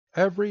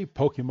Every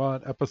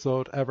Pokemon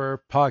Episode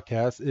Ever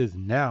podcast is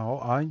now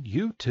on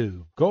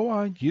YouTube. Go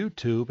on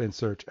YouTube and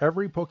search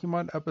Every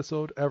Pokemon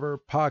Episode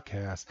Ever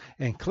podcast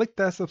and click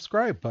that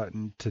subscribe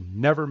button to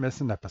never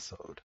miss an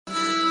episode.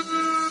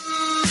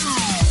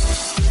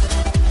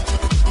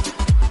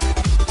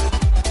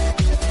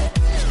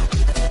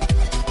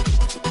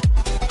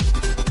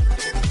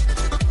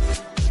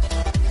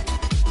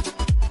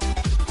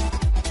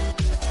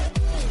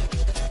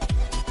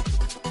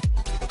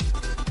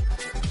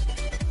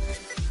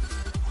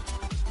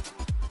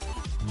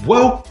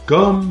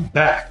 Welcome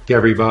back,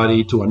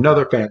 everybody, to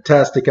another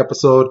fantastic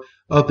episode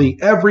of the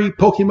Every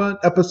Pokemon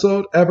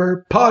Episode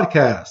Ever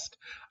podcast.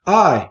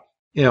 I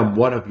am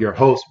one of your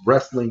hosts,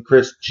 Wrestling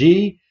Chris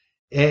G,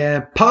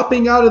 and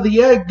popping out of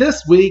the egg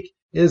this week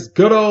is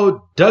good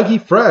old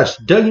Dougie Fresh.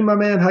 Dougie, my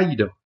man, how you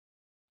doing?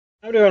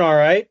 I'm doing all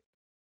right.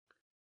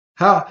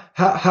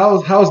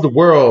 How's the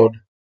world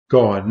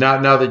going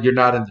now that you're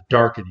not in the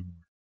dark anymore?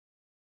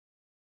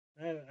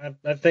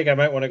 I think I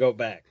might want to go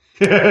back.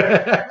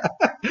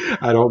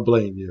 I don't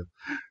blame you.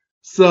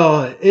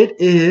 So it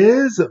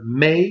is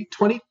May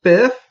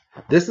 25th.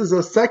 This is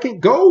a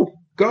second go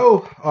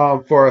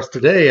for us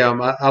today.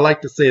 I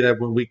like to say that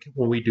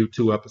when we do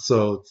two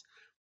episodes,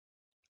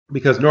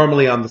 because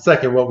normally on the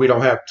second one we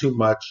don't have too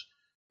much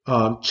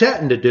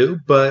chatting to do,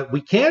 but we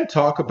can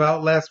talk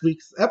about last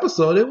week's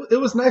episode. It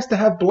was nice to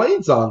have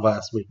Blades on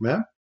last week,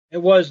 man.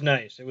 It was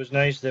nice. It was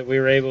nice that we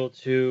were able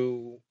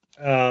to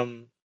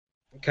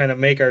kind of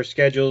make our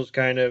schedules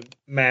kind of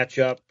match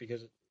up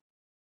because,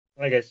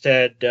 like I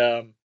said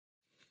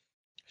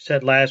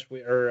last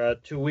week or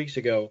 2 weeks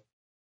ago,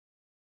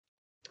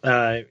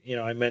 I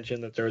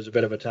mentioned that there was a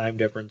bit of a time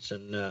difference,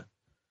 and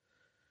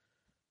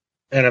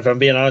if I'm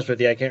being honest with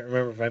you, I can't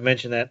remember if I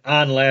mentioned that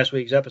on last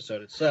week's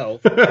episode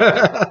itself.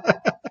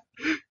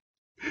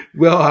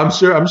 Well,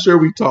 I'm sure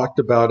we talked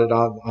about it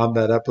on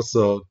that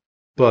episode,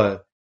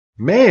 but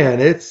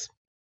man, it's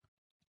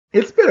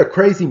been a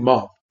crazy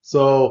month.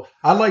 So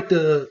I'd like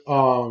to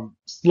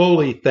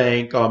slowly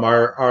thank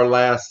our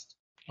last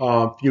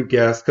few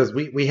guests, because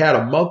we had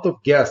a month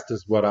of guests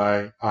is what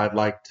I'd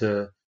like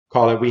to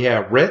call it. We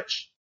had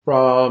Rich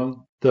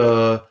from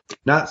the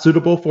Not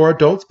Suitable for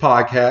Adults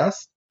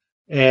podcast,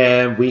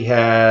 and we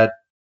had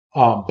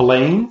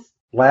Blaine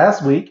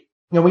last week,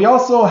 and we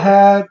also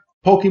had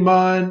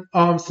Pokemon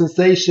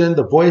sensation,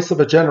 the voice of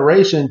a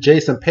generation,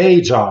 Jason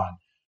Page on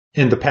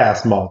in the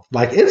past month.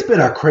 Like, it's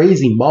been a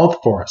crazy month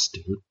for us,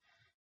 dude.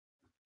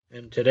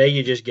 And today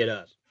you just get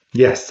us.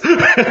 Yes.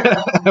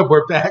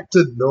 We're back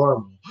to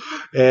normal.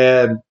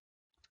 And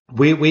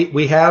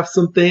we have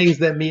some things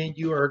that me and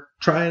you are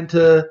trying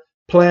to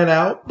plan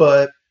out,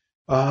 but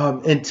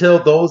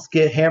until those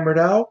get hammered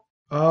out,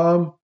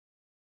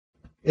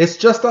 it's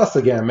just us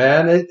again,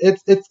 man.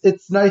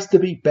 It's nice to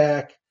be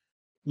back,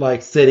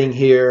 like sitting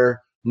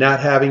here,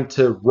 not having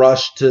to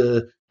rush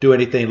to do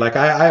anything. Like,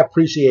 I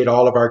appreciate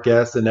all of our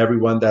guests and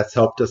everyone that's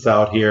helped us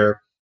out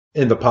here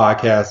in the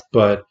podcast,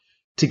 but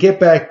to get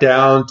back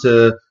down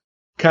to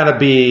kind of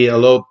be a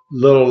little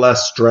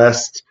less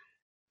stressed,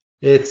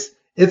 it's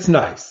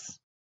nice.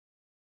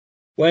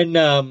 When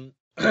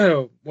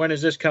when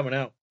is this coming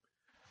out?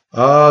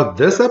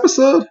 This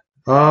episode?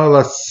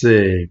 Let's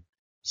see.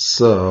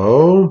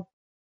 So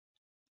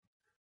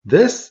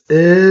this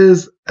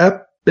is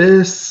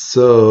episode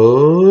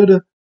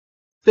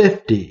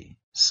 50.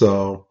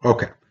 So,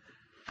 okay.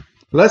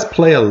 Let's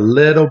play a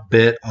little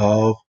bit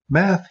of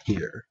math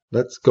here.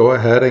 Let's go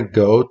ahead and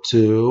go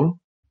to,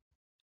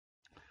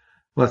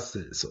 let's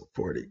see, so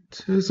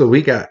 42. So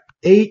we got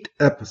 8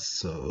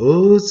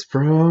 episodes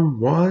from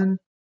 1,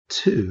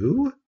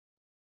 2,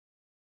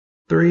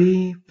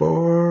 3,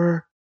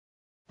 4,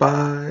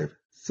 5,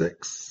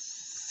 6,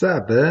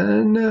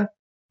 7.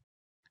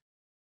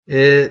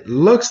 It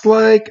looks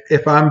like,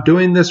 if I'm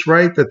doing this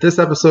right, that this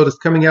episode is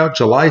coming out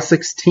July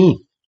 16th.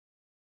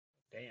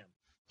 Damn.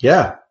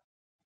 Yeah.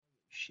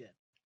 Shit.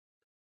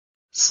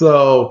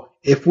 So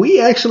if we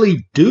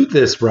actually do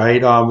this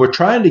right, we're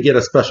trying to get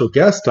a special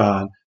guest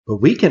on, but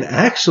we can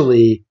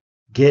actually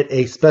get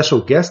a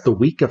special guest the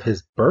week of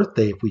his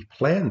birthday if we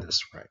plan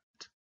this right,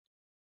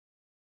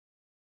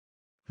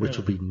 which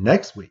will be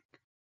next week.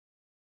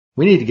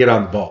 We need to get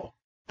on the ball.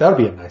 That'll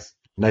be a nice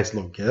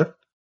little gift.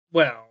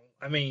 Well,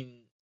 I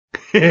mean,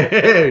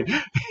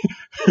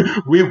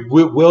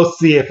 we'll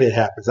see if it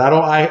happens.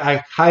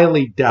 I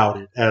highly doubt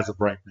it as of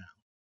right now,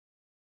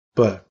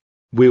 but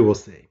we will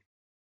see.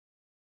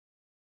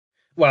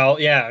 Well,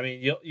 yeah, I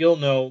mean, you'll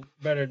know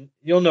better.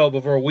 You'll know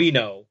before we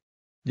know.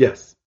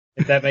 Yes,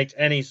 if that makes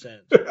any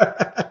sense.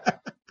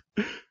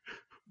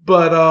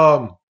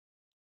 But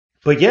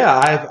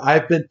yeah,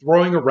 I've been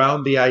throwing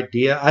around the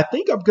idea. I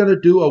think I'm gonna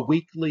do a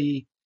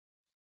weekly.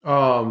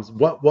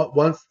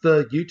 Once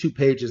the YouTube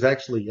page is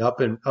actually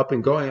up and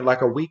going,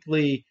 like a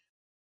weekly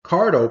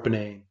card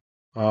opening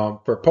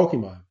for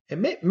Pokemon,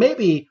 and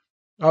maybe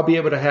I'll be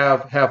able to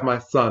have my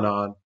son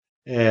on,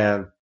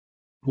 and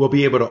we'll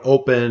be able to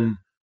open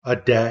a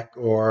deck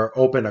or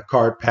open a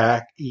card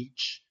pack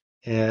each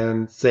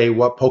and say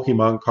what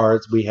Pokemon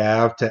cards we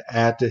have to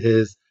add to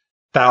his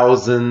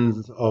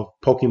thousands of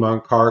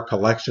Pokemon card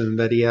collection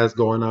that he has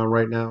going on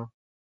right now.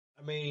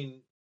 I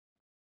mean,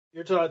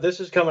 you're talking. This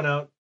is coming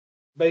out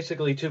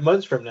basically 2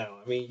 months from now.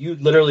 I mean, you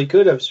literally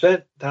could have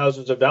spent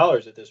thousands of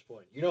dollars at this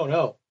point. You don't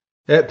know.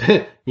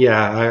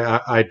 Yeah,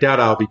 I doubt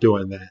I'll be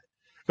doing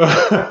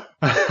that.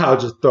 I'll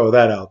just throw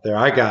that out there.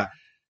 I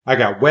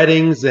got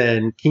weddings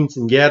and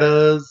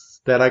quinceañeras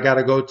that I got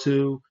to go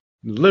to.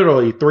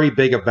 Literally 3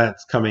 big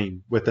events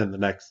coming within the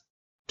next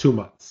 2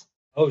 months.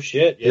 Oh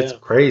shit! Yeah. It's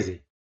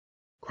crazy,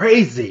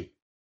 crazy.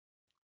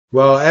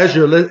 Well, as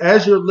you're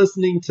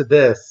listening to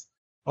this,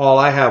 all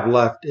I have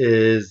left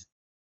is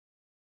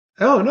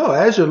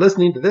as you're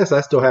listening to this,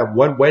 I still have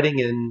 1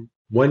 wedding and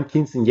 1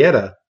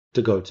 quinceañera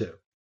to go to.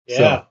 Yeah.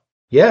 So,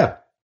 yeah.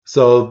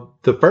 So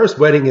the first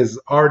wedding is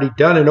already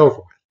done and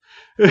over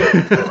with.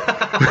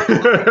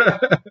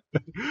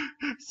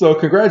 So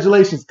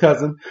congratulations,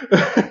 cousin.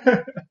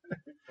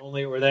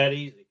 Only it were that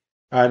easy.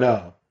 I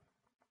know.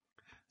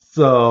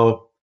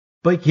 So,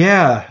 but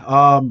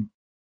yeah,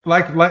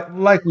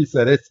 like we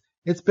said,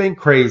 it's been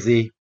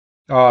crazy.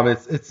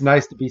 It's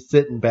nice to be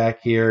sitting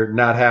back here,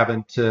 not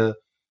having to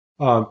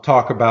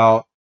talk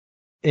about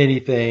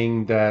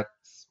anything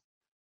that's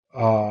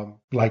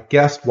like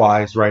guest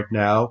wise right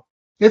now.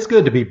 It's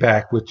good to be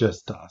back with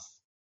just us.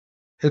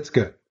 It's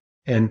good.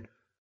 And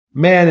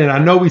man, and I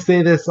know we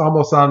say this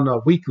almost on a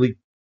weekly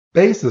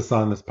basis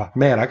on this podcast.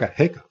 Man, I got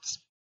hiccups.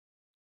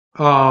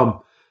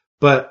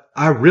 But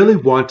I really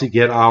want to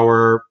get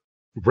our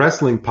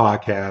wrestling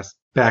podcast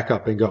back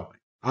up and going.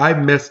 I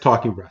miss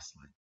talking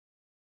wrestling.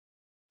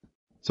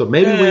 So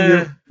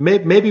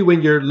maybe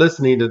when you're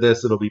listening to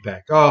this, it'll be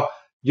back. Oh,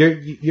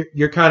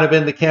 you're kind of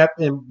in the camp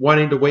and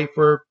wanting to wait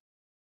for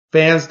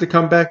fans to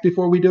come back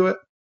before we do it.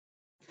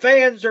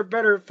 Fans are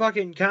better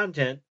fucking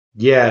content.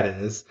 Yeah, it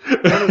is.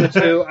 One of the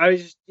two. I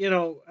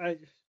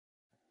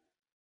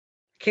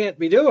can't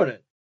be doing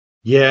it.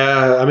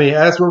 Yeah, I mean,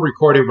 as we're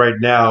recording right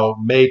now,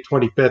 May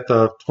 25th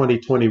of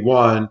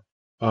 2021,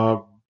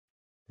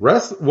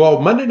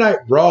 Monday Night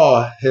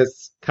Raw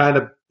has kind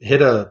of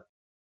hit a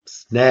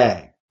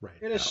snag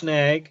right now. Hit a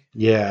snag.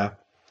 Yeah.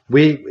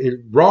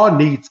 Raw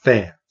needs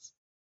fans.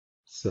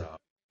 So.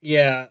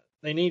 Yeah,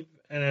 they need,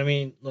 and I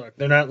mean, look,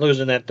 they're not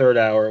losing that 3rd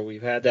hour.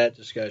 We've had that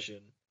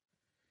discussion.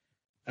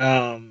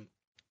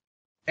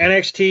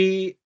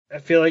 NXT, I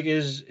feel like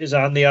is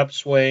on the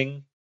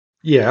upswing.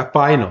 Yeah,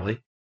 finally.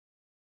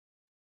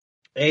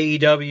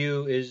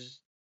 AEW is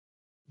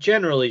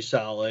generally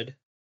solid.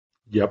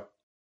 Yep.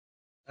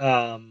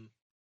 SmackDown's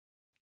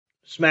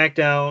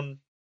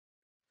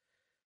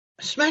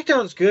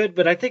good,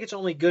 but I think it's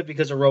only good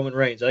because of Roman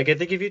Reigns. Like, I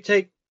think if you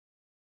take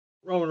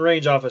Roman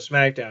Reigns off of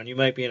SmackDown, you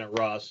might be in a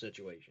Raw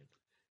situation.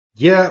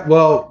 Yeah,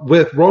 well,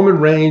 with Roman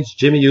Reigns,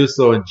 Jimmy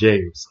Uso, and Jey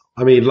Uso.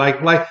 I mean,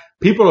 like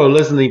people are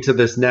listening to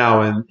this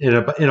now, and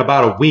in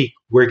about a week,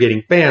 we're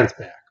getting fans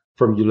back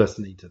from you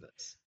listening to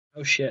this.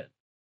 Oh shit!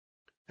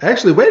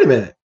 Actually, wait a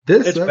minute.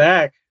 It's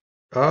back.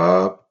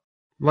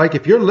 Like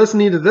if you're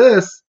listening to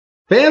this,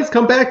 fans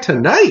come back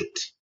tonight.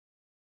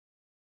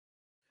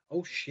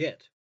 Oh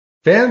shit!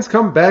 Fans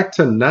come back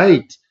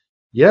tonight.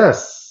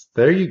 Yes,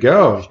 there you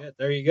go. Oh, shit,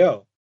 there you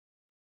go.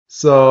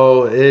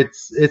 So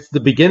it's the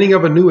beginning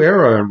of a new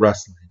era in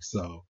wrestling.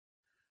 So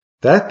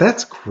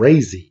that's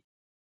crazy.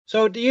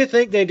 So do you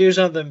think they do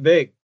something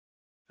big?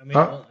 I mean,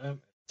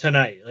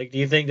 tonight. Like, do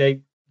you think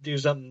they do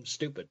something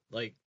stupid?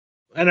 Like,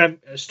 and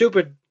I'm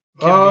stupid.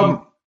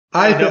 Can be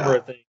a number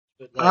of things.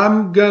 But like,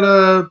 I'm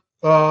gonna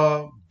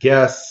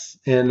guess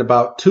in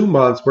about 2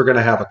 months we're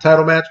gonna have a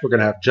title match. We're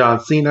gonna have John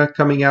Cena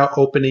coming out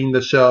opening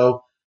the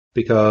show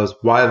because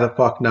why the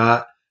fuck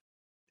not?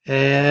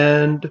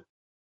 And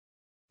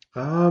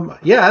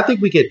yeah, I think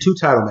we get 2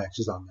 title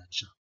matches on that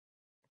show.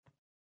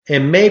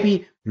 And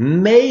maybe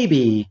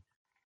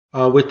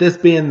with this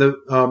being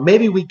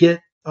maybe we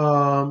get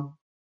the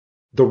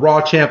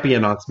Raw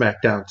champion on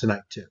SmackDown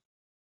tonight too.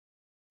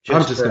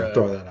 I'm just gonna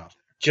throw that out.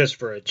 Just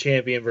for a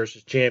champion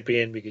versus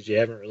champion because you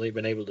haven't really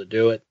been able to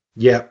do it.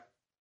 Yep.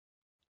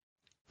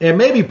 And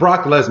maybe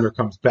Brock Lesnar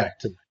comes back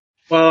tonight.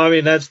 Well, I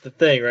mean, that's the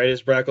thing, right?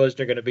 Is Brock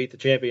Lesnar going to beat the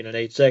champion in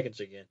 8 seconds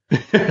again?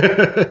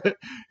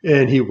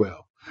 And he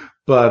will.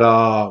 But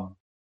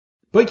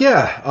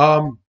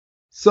yeah.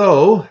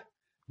 So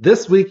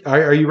this week,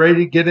 are you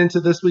ready to get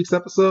into this week's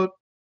episode?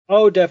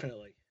 Oh,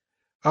 definitely.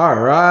 All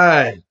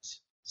right.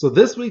 So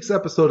this week's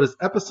episode is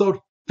episode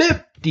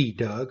 50,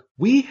 Doug.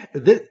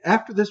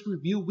 After this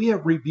review, we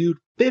have reviewed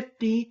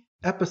 50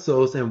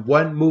 episodes and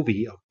 1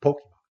 movie of Pokemon.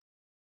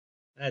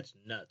 That's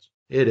nuts.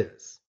 It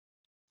is.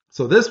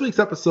 So this week's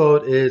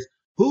episode is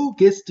Who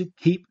Gets to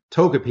Keep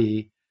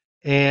Togepi?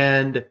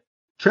 And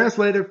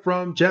translated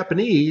from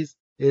Japanese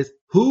is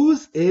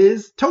Whose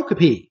is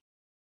Togepi?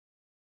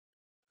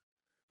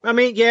 I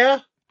mean, yeah.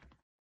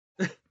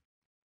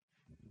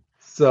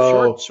 So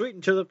short, sweet,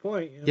 and to the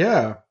point.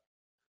 Yeah.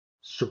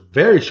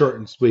 Very short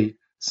and sweet.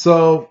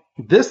 So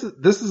this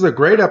is a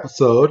great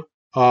episode.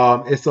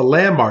 It's a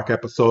landmark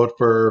episode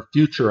for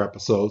future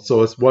episodes.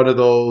 So it's one of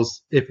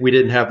those, if we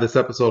didn't have this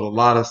episode, a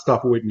lot of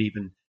stuff wouldn't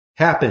even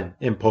happen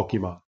in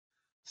Pokemon.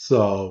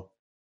 So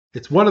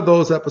it's one of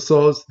those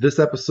episodes. This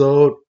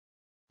episode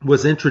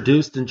was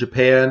introduced in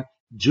Japan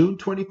June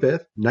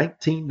 25th,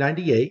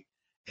 1998,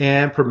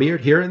 and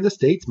premiered here in the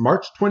States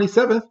March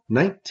 27th,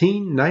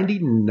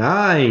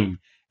 1999.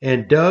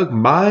 And Doug,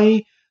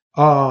 my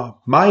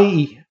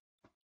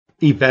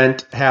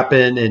event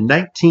happened in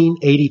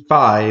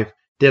 1985.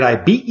 Did I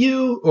beat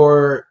you,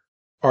 or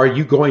are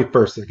you going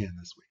first again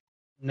this week?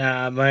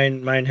 Nah,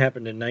 mine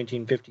happened in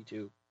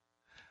 1952.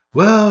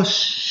 Well,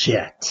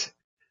 shit.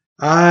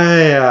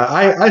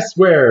 I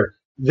swear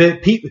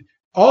that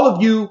all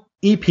of you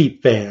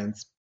EPEEP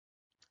fans,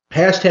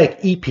 hashtag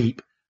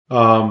EPEEP.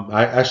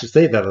 I should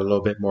say that a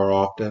little bit more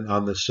often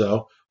on the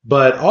show.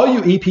 But all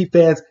you EPEEP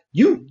fans,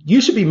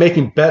 you should be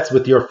making bets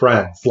with your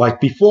friends.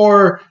 Like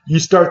before you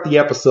start the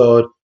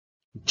episode,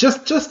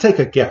 just take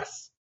a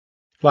guess.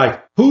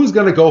 Like who's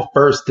gonna go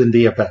first in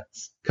the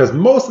events? Because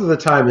most of the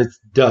time it's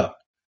Doug.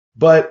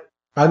 But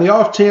on the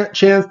off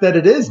chance that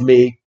it is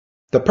me,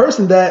 the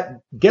person that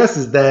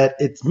guesses that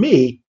it's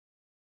me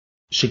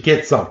should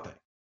get something.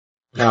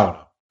 I don't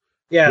know.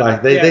 Yeah,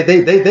 like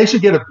they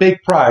should get a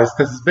big prize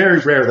because it's very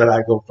rare that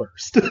I go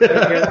first.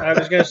 I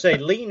was gonna say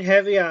lean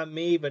heavy on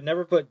me, but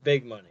never put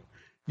big money.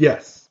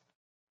 Yes.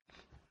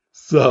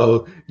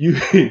 So you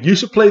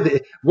should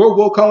play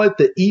we'll call it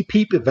the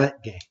EPEEP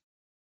event game.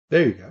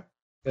 There you go.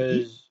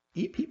 Because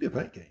EPEEP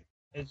event game.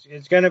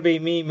 It's gonna be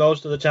me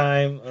most of the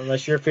time,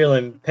 unless you're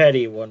feeling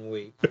petty one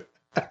week.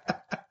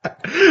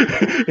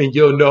 And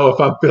you'll know if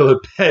I'm feeling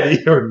petty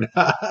or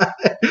not,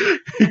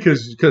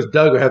 because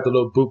Doug will have the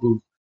little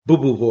boo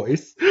boo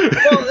voice.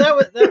 Well,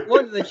 that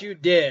one that you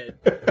did,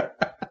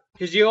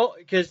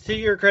 because to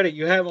your credit,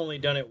 you have only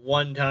done it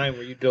one time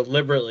where you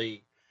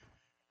deliberately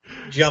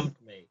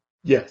jumped me.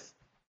 Yes.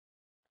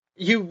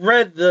 You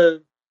read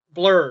the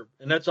blurb,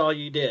 and that's all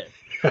you did.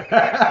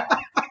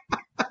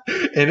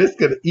 And it's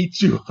gonna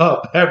eat you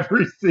up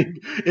every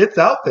single. It's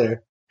out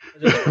there.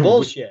 It's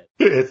bullshit.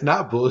 It's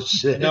not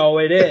bullshit. No,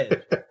 it is.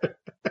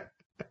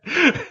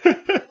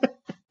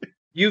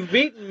 You've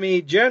beaten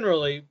me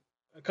generally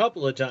a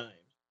couple of times.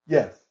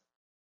 Yes.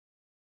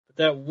 But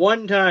that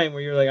one time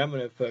where you're like, I'm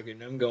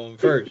going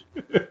first.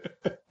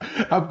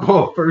 I'm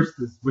going first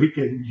this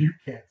weekend. You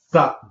can't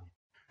stop me.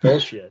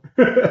 Bullshit.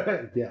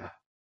 Yeah.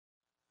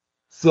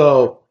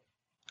 So,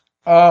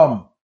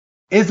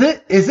 is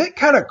it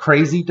kind of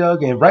crazy,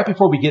 Doug? And right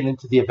before we get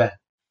into the event,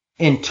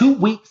 in 2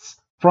 weeks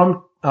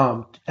from,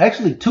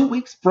 actually 2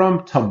 weeks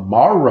from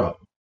tomorrow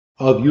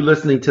of you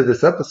listening to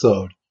this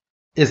episode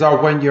is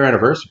our 1 year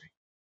anniversary.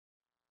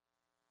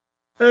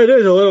 It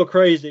is a little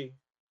crazy.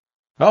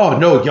 Oh,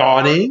 no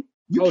yawning.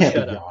 You can't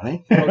be up.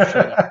 yawning. Oh,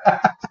 shut up.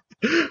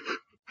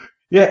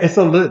 Yeah, it's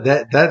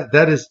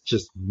that is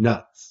just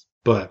nuts.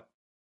 But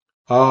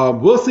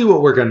we'll see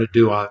what we're gonna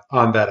do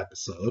on that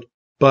episode.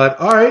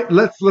 But all right,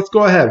 let's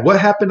go ahead. What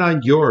happened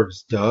on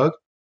yours, Doug?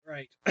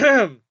 Right.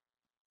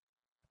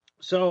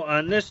 So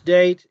on this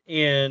date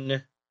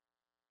on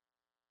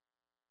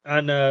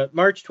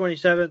March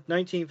 27th,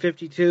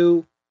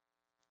 1952,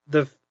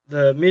 the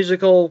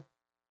musical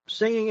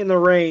Singing in the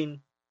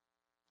Rain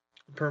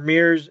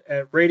premieres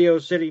at Radio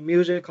City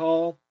Music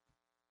Hall.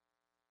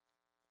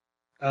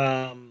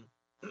 About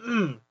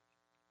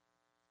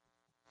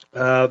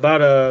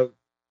a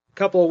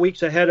couple of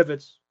weeks ahead of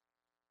its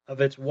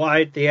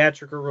wide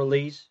theatrical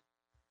release,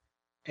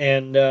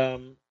 and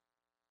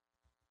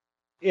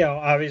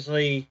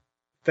obviously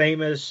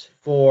famous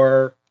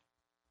for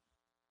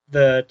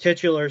the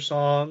titular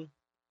song.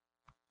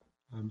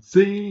 I'm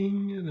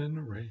singing in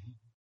the rain.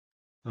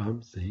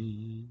 I'm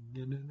singing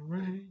in the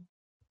rain.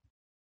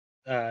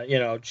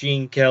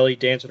 Gene Kelly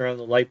dancing around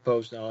the light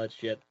post and all that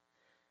shit.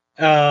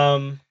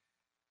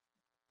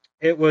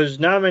 It was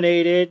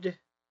nominated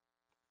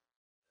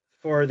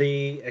for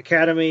the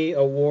Academy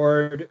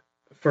Award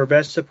for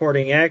Best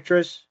Supporting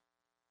Actress.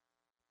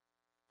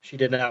 She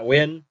did not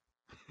win.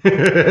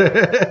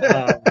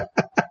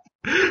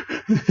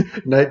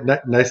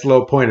 Nice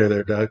little pointer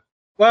there, Doug.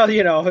 Well,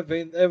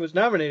 it was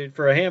nominated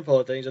for a handful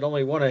of things. It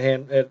only won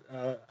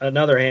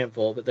another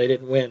handful, but they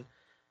didn't win.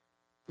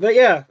 But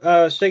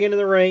yeah, Singing in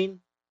the Rain.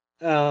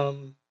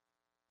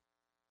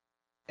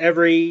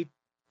 Every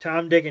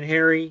Tom, Dick, and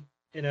Harry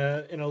in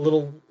a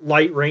little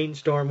light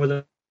rainstorm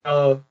with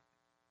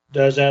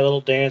does that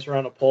little dance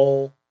around a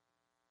pole.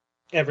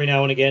 Every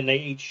now and again, they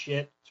eat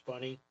shit. It's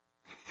funny.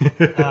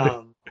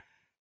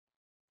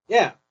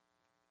 Yeah,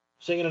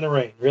 Singing in the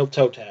Rain, real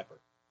toe tapper.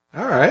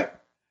 All right.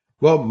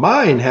 Well,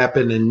 mine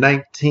happened in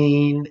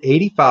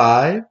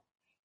 1985,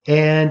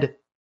 and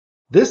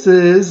this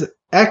is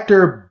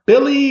actor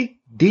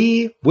Billy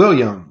D.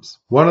 Williams,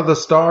 one of the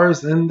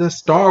stars in the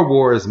Star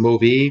Wars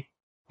movie,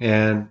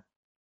 and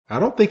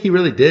I don't think he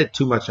really did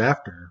too much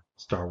after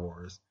Star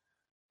Wars.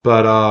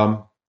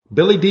 But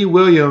Billy D.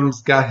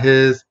 Williams got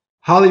his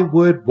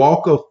Hollywood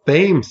Walk of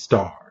Fame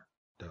star,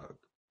 Doug.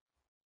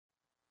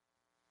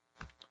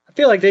 I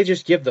feel like they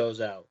just give those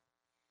out.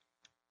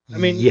 I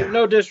mean, yeah.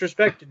 No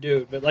disrespect to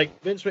dude, but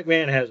like Vince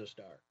McMahon has a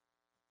star.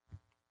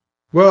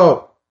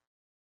 Well,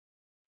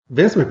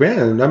 Vince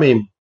McMahon, I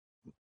mean,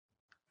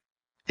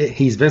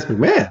 he's Vince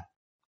McMahon.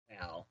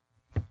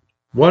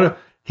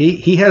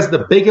 He has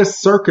the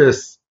biggest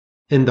circus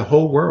in the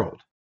whole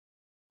world.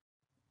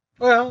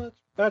 Well,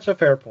 that's a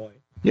fair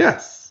point.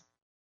 Yes.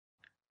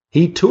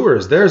 He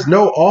tours. There's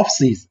no off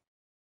season.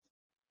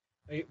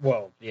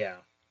 Well, yeah.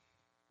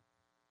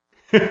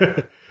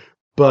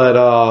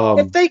 But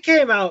If they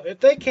came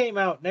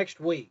out next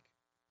week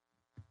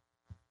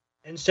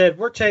and said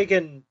we're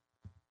taking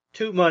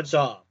 2 months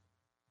off,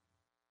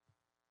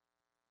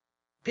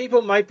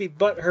 people might be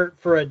butthurt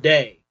for a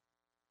day,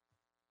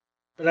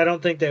 but I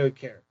don't think they would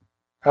care.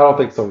 I don't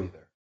think so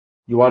either.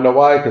 You want to know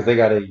why? Because they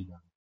got AEW.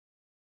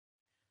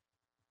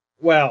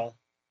 Well,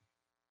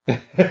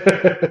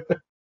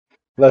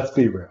 let's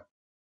be real.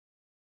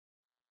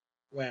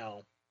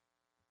 Well,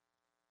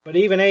 but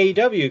even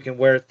AEW can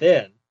wear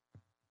thin.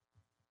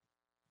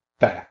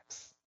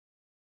 Facts.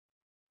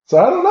 So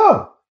I don't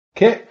know.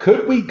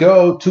 Could we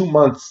go 2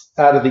 months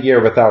out of the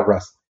year without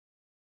wrestling?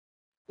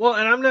 Well,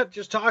 and I'm not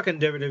just talking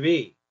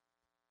WWE.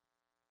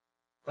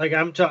 Like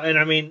and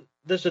I mean,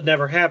 this would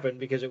never happen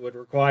because it would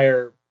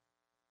require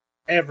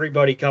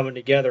everybody coming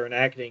together and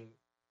acting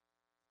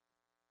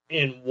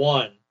in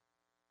one.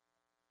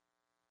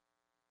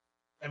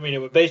 I mean, it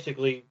would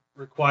basically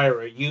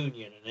require a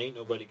union, and ain't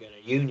nobody going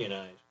to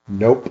unionize.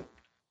 Nope.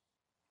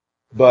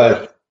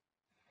 But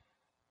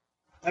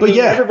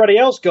yeah, everybody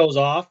else goes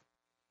off.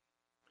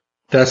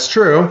 That's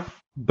true.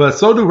 But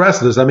so do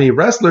wrestlers. I mean,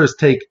 wrestlers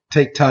take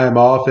time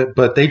off,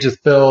 but they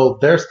just fill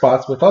their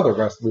spots with other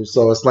wrestlers.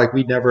 So it's like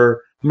we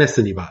never miss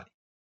anybody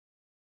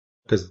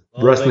because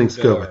wrestling's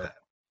good with that.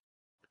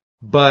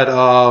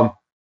 But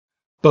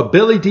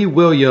Billy D.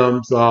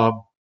 Williams,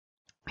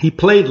 he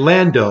played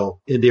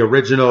Lando in the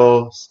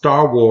original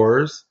Star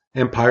Wars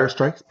Empire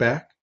Strikes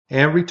Back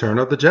and Return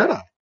of the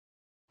Jedi.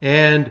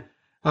 And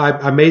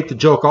I made the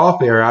joke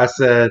off air. I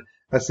said,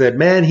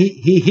 man,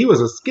 he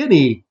was a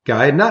skinny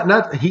guy.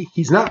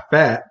 He's not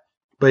fat,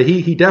 but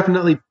he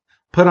definitely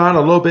put on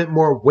a little bit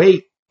more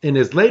weight in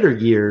his later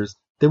years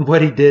than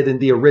what he did in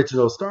the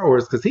original Star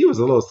Wars, because he was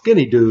a little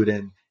skinny dude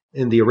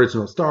in the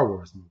original Star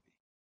Wars movie.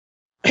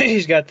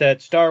 He's got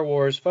that Star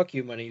Wars fuck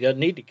you money. He doesn't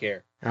need to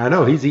care. I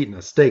know, he's eating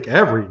a steak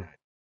every night.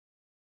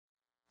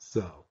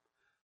 So,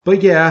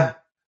 but yeah,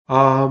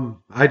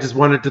 I just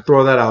wanted to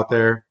throw that out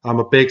there. I'm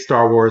a big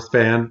Star Wars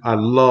fan. I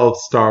love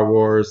Star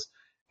Wars,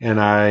 and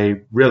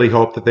I really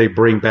hope that they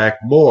bring back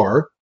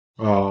more.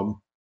 And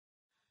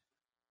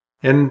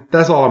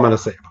that's all I'm going to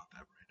say about that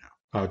right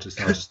now. I'll just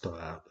throw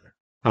that out there.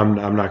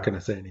 I'm not going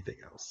to say anything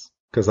else,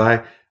 because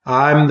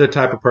I'm the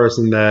type of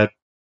person that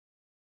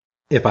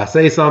if I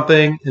say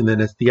something and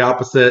then it's the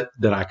opposite,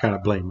 then I kind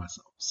of blame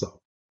myself.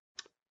 So,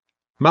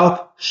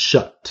 mouth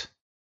shut.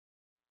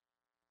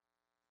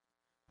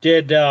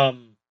 Did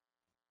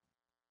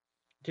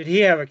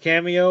he have a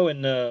cameo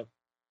in the?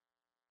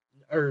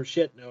 Or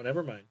shit? No,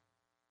 never mind.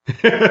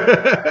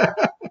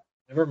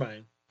 Never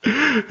mind.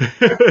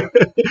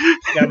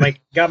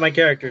 got my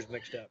characters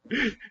mixed up.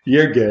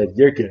 You're good.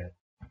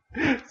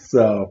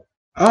 So,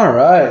 all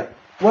right.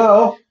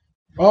 Well,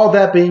 all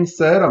that being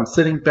said, I'm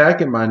sitting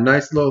back in my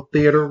nice little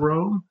theater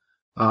room.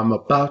 I'm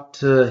about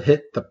to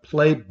hit the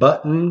play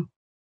button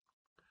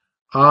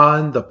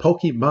on the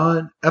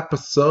Pokemon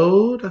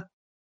episode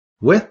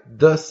with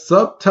the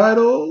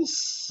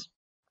subtitles.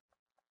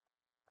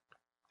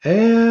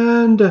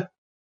 And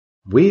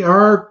we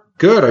are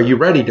good. Are you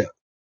ready, Doug?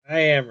 I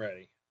am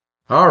ready.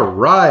 All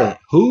right.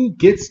 Who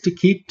gets to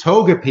keep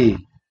Togepi?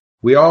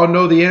 We all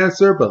know the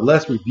answer, but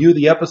let's review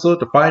the episode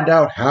to find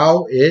out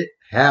how it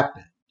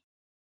happened.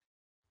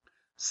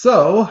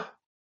 So,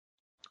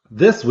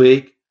 this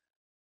week,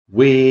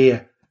 we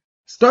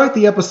start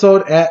the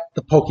episode at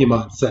the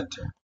Pokemon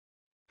Center.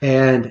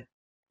 And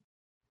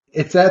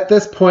it's at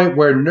this point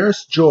where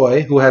Nurse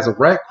Joy, who has a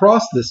red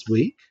cross this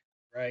week,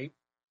 right,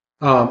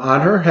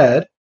 on her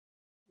head,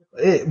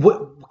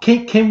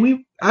 can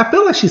we? I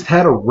feel like she's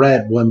had a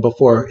red one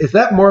before. Is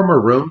that more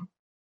maroon?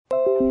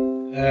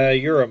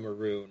 You're a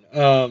maroon.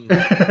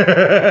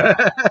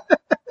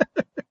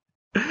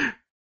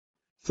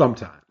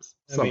 Sometimes.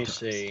 Let me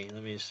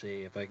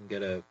see if I can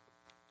get a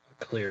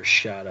clear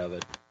shot of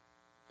it.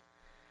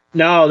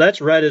 No,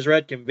 that's red as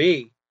red can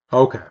be.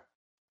 Okay.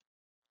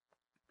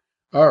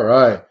 All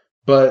right.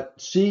 But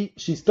she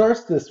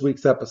starts this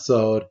week's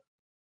episode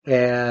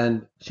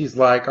and she's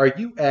like, "Are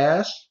you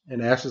Ash?"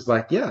 And Ash is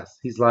like, "Yes."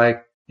 He's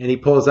like, and he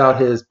pulls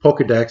out his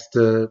Pokedex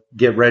to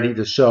get ready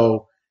to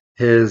show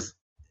his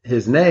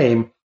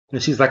name.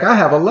 And she's like, "I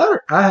have a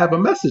letter. I have a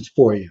message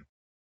for you."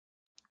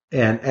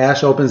 And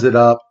Ash opens it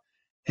up,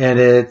 and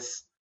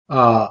it's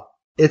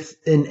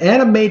an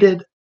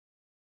animated.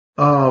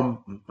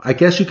 I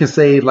guess you can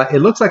say, like, it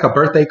looks like a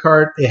birthday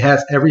card. It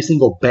has every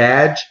single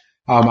badge.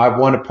 I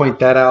want to point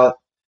that out.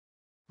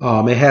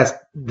 It has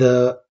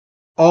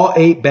all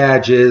 8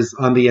 badges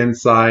on the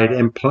inside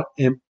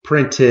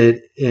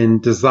imprinted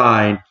in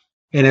design,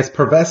 and it's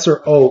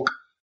Professor Oak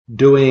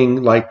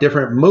doing like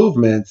different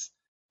movements,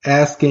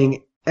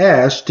 asking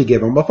Ash to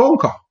give him a phone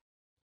call.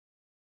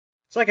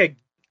 It's like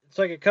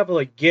a couple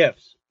of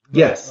GIFs.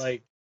 Yes.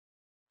 Like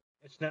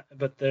it's not,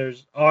 but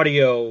there's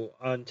audio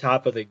on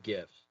top of the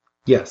GIFs.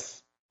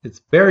 Yes.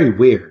 It's very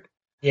weird.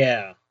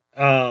 Yeah.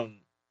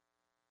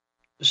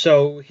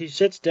 So he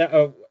sits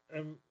down.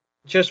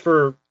 Just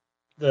for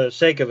the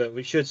sake of it,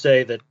 we should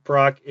say that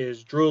Brock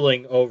is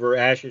drooling over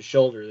Ash's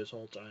shoulder this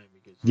whole time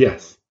because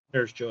Yes.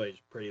 Nurse Joy is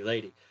a pretty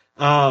lady.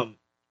 So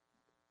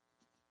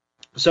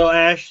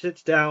Ash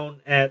sits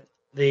down at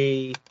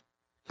the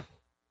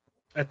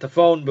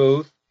phone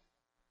booth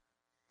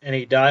and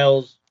he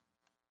dials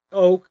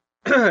Oak,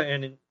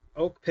 and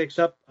Oak picks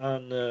up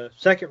on the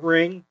second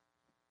ring.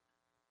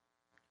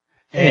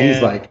 And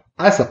he's like,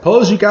 I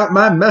suppose you got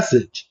my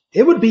message.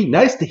 It would be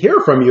nice to hear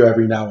from you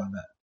every now and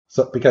then.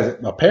 So, because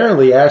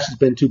apparently Ash has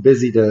been too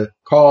busy to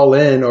call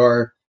in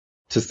or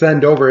to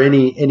send over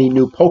any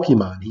new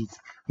Pokemon.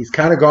 He's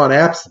kind of gone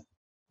absent.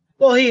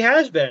 Well, he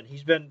has been.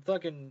 He's been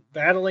fucking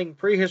battling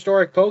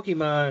prehistoric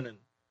Pokemon and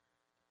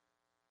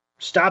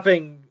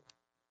stopping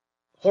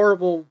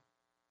horrible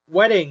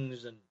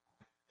weddings and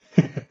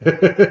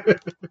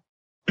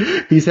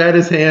he's had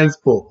his hands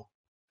full.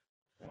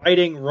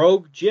 fighting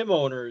rogue gym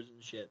owners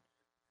and shit.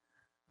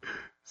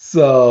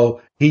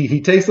 So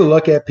he takes a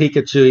look at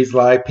Pikachu. He's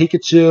like,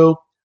 Pikachu,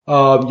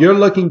 you're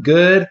looking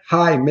good.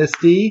 Hi,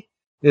 Misty.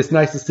 It's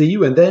nice to see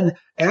you. And then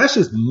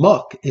Ash's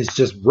muck is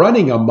just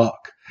running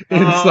amok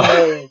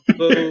inside. Oh,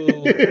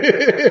 boo.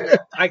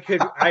 I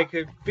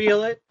could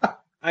feel it.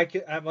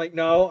 I'm like,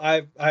 no,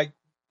 I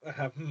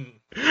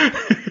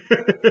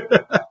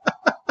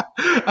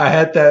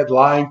had that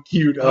line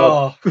queued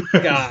up. Oh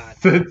God!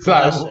 Since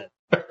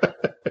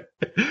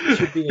you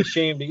should be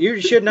ashamed. You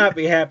should not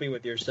be happy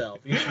with yourself.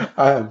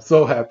 I am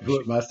so happy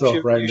with myself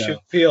right now. You should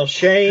feel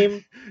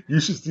shame. You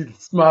should see the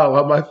smile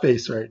on my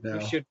face right now.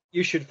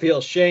 You should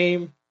feel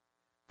shame.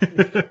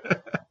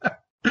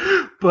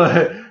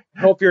 But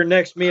hope your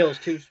next meal is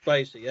too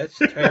spicy. That's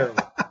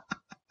terrible.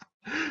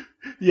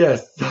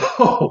 Yes.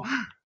 So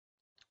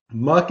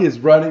Muck is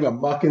running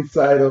amok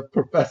inside of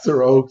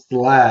Professor Oak's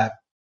lab,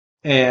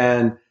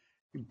 and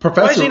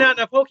Professor. Why is he not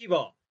in a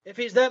Pokeball? If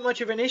he's that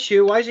much of an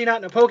issue, why is he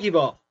not in a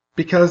Pokeball?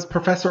 Because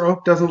Professor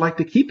Oak doesn't like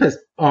to keep the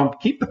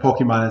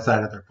Pokemon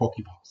inside of their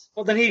Pokeballs.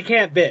 Well, then he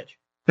can't bitch.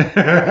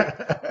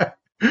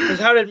 Because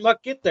how did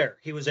Muck get there?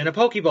 He was in a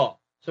Pokeball,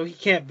 so he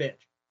can't bitch.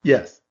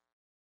 Yes.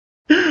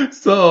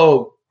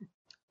 So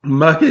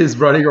Muck is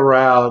running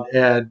around,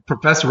 and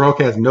Professor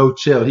Oak has no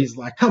chill. He's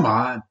like, "Come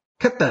on,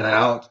 cut that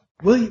out.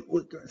 Will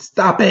you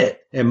stop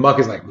it?" And Muck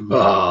is like,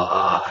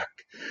 "Muck."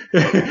 He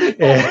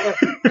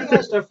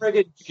has to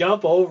friggin'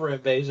 jump over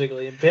him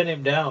basically and pin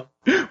him down.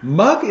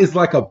 Muck is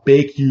like a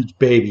big, huge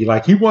baby.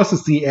 Like he wants to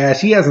see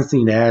Ash. He hasn't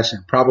seen Ash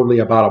in probably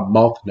about a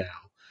month now.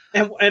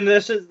 And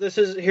this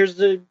is here's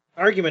the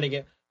argument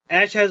again.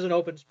 Ash has an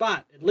open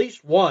spot, at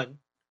least one.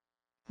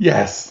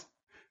 Yes.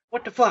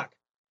 What the fuck?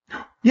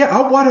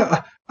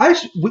 Yeah,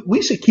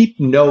 we should keep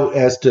note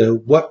as to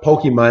what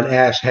Pokemon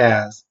Ash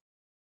has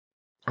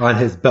on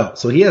his belt.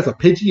 So he has a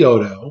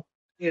Pidgeotto.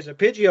 He has a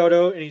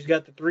Pidgeotto, and he's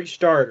got the 3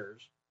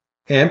 starters.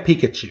 And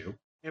Pikachu.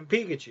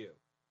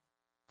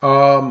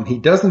 He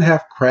doesn't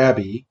have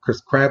Krabby,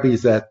 because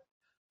Krabby's at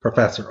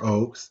Professor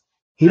Oak's.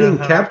 He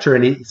didn't capture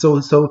any, so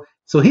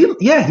he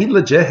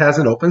legit has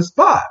an open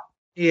spot.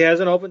 He has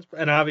an open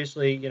spot, and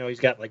obviously, he's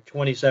got like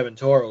 27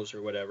 Tauros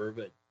or whatever,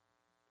 but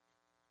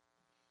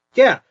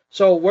yeah,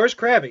 so where's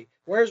Krabby?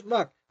 Where's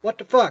Muck? What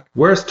the fuck?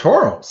 Where's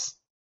Tauros?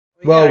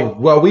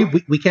 Well,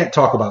 we can't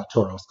talk about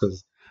Tauros,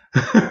 because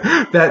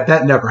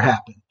that never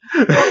happened.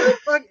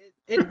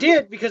 It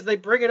did, because they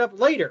bring it up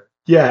later.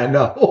 Yeah, I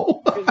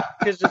know.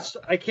 Because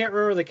I can't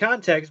remember the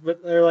context,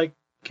 but they're like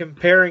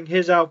comparing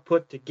his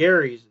output to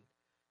Gary's.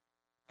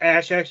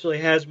 Ash actually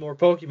has more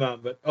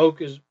Pokemon, but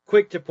Oak is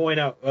quick to point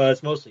out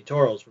it's mostly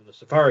Tauros from the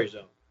Safari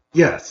Zone.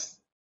 Yes.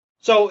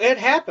 So it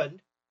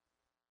happened.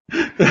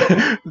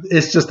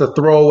 It's just a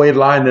throwaway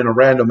line in a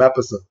random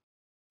episode.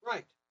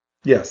 Right.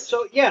 Yes.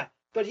 So, yeah,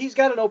 but he's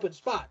got an open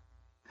spot.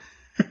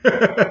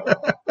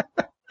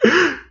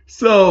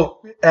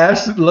 So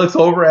Ash looks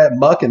over at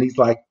Muck and he's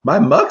like, my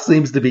Muck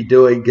seems to be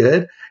doing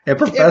good. And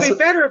Professor... It'd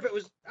be better if it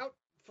was out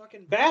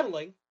fucking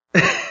battling.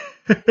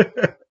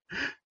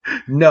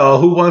 No,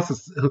 who wants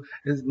to...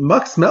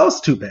 Muck smells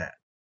too bad.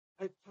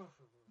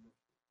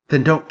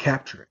 Then don't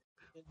capture it.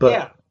 But,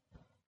 yeah.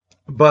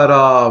 But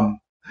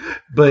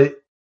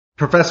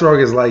Professor Oak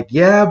is like,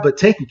 yeah, but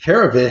taking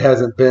care of it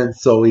hasn't been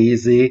so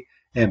easy.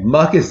 And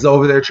Muck is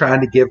over there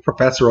trying to give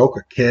Professor Oak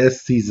a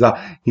kiss. He's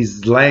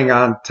laying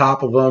on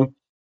top of him.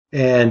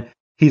 And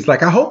he's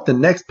like, I hope the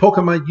next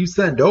Pokemon you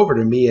send over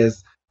to me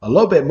is a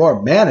little bit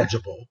more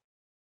manageable.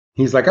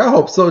 He's like, I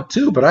hope so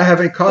too, but I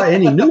haven't caught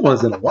any new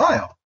ones in a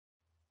while.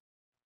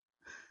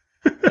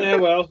 Yeah,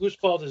 well, whose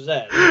fault is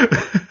that?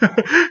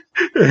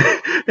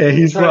 And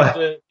he tried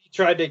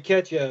to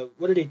catch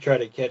what did he try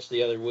to catch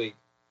the other week?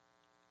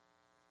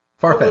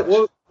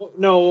 Farfetch.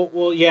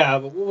 Yeah,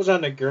 but what was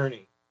on the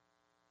gurney?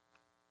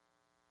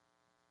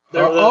 The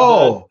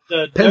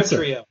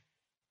Pinsir.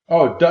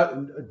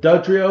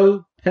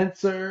 Dugtrio,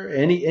 Pinsir,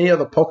 any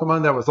other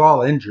Pokemon that was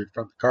all injured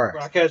from the car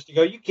accident. Brock has to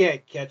go, you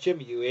can't catch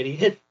him, you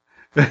idiot.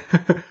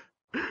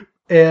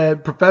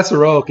 And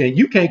Professor Oak, and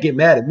you can't get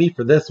mad at me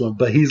for this one,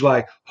 but he's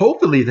like,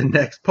 hopefully the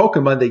next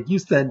Pokemon that you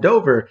send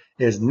over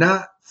is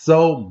not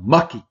so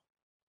mucky.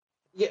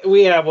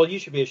 Yeah, well, you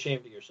should be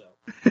ashamed of yourself.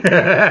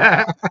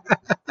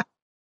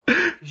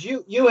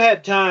 You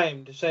had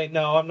time to say,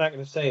 no, I'm not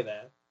going to say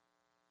that.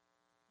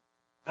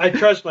 I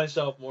trust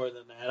myself more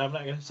than that. I'm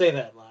not going to say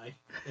that line.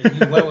 And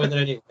you went with it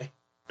anyway.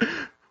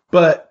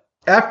 But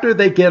after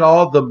they get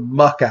all the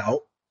muck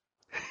out,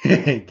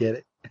 get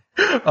it?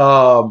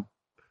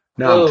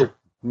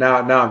 Now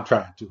I'm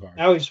trying too hard.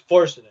 Now he's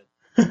forcing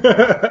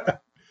it.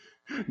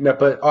 No,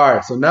 but all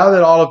right. So now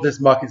that all of this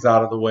muck is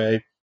out of the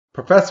way,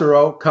 Professor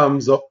Oak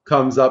comes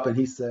up and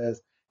he says,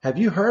 "Have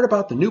you heard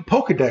about the new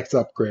Pokedex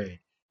upgrade?"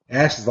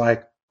 Ash is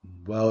like,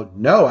 "Well,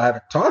 no, I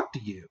haven't talked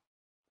to you."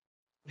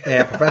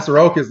 And Professor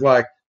Oak is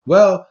like,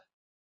 "Well,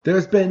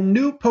 there's been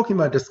new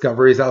Pokemon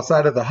discoveries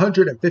outside of the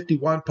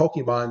 151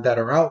 Pokemon that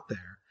are out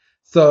there.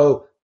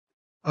 So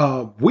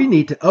we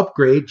need to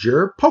upgrade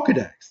your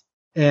Pokedex."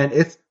 And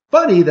it's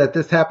funny that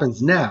this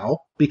happens now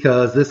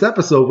because this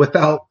episode,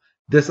 without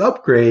this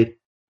upgrade,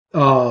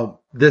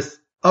 this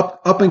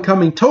up and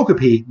coming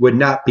Togepi would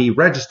not be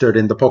registered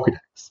in the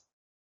Pokedex.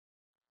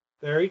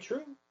 Very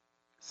true.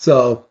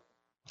 So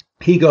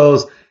he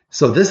goes,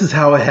 "So this is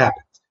how it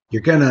happens.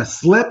 You're going to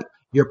slip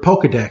your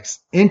Pokedex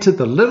into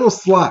the little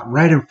slot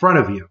right in front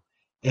of you.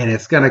 And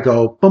it's going to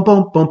go boom,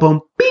 boom, boom,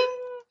 boom, bing.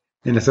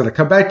 And it's going to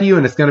come back to you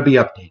and it's going to be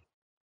updated."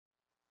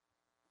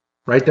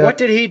 Right there. What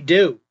did he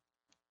do?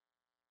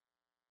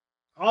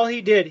 All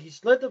he did, he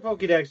slid the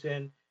Pokedex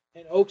in,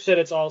 and Oak said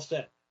it's all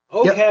set.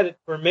 Oak had it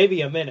for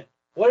maybe a minute.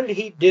 What did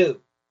he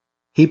do?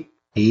 He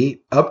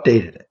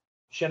updated it.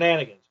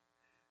 Shenanigans.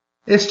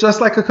 It's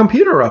just like a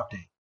computer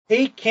update.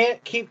 He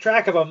can't keep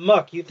track of a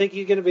muck. You think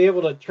he's going to be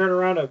able to turn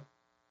around a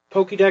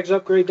Pokedex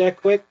upgrade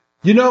that quick?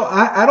 You know,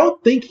 I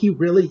don't think he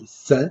really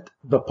sent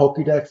the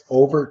Pokedex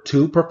over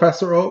to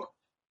Professor Oak.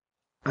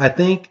 I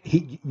think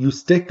you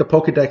stick the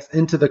Pokedex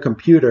into the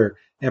computer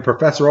and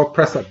Professor Oak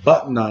press a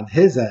button on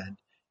his end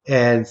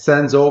and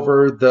sends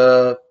over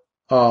the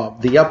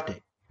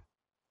update.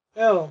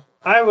 Well,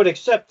 I would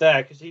accept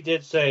that because he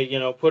did say,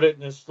 put it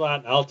in this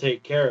slot and I'll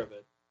take care of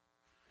it.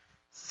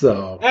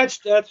 So that's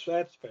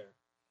fair.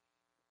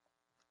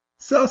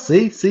 So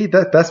see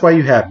that's why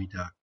you have me,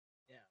 Doug.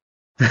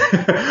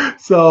 Yeah.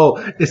 So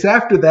it's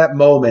after that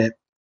moment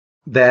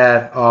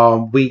that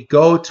we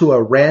go to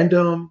a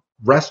random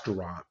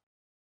restaurant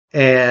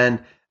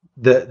and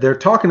they're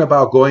talking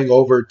about going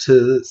over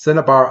to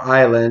Cinnabar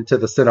Island to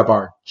the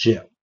Cinnabar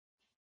gym.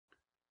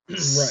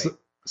 Right.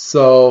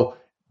 So,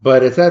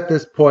 but it's at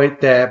this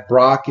point that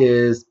Brock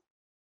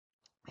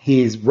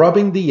he's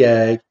rubbing the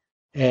egg,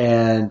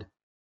 and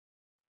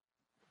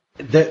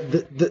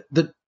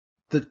the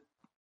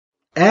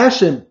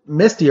Ash and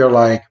Misty are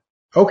like,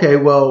 "Okay,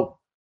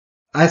 well,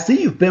 I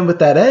see you've been with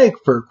that egg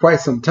for quite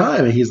some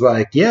time." And he's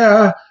like,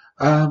 "Yeah,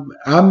 I'm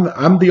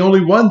the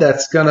only one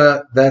that's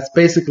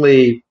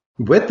basically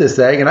with this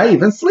egg, and I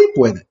even sleep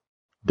with it."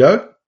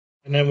 Doug?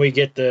 And then we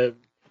get that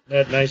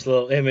nice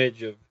little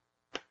image of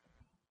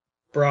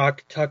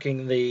Brock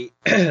tucking the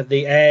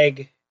the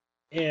egg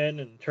in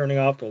and turning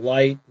off the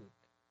light.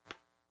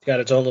 It's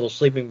got its own little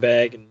sleeping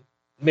bag, and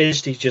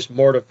Misty's just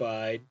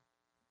mortified.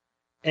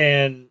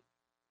 And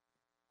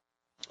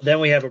then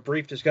we have a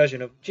brief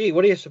discussion of, "Gee,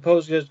 what do you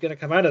suppose is going to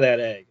come out of that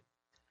egg?"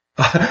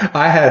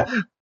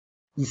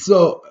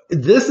 So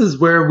this is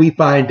where we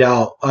find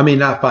out. I mean,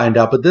 not find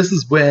out, but this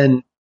is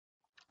when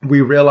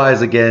we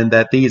realize again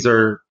that these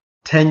are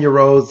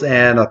 10-year-olds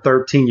and a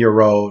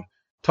 13-year-old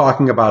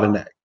talking about an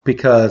egg,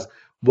 because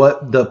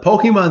what the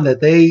Pokemon that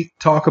they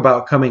talk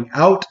about coming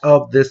out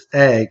of this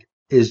egg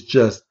is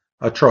just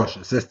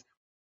atrocious.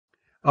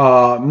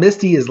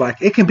 Misty is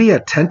like, it can be a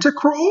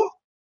Tentacruel,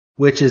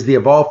 which is the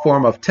evolved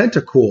form of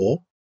Tentacool,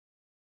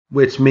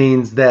 which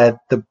means that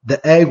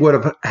the egg would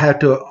have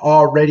had to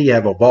already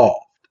have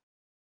evolved.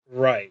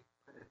 Right.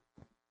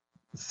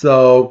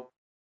 So,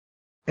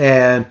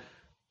 and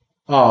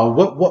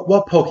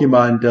what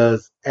Pokemon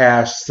does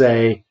Ash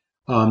say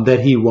that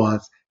he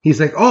wants? He's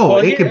like,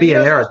 it could be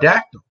an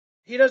Aerodactyl.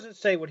 He doesn't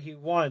say what he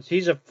wants.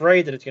 He's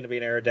afraid that it's going to be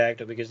an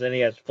Aerodactyl because then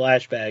he has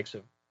flashbacks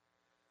of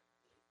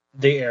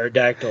the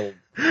Aerodactyl.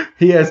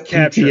 He has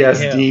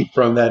PTSD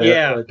from that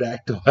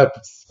Aerodactyl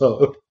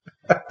episode.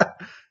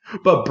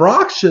 But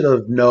Brock should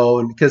have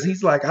known because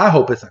he's like, I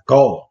hope it's a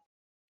Golem.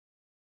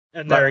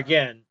 And there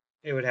again,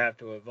 it would have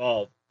to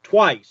evolve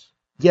twice.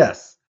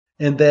 Yes.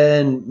 And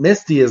then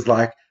Misty is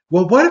like,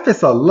 well, what if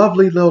it's a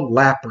lovely little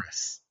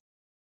Lapras?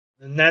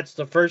 And that's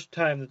the first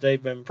time that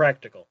they've been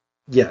practical.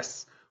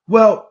 Yes.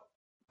 Well,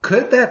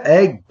 could that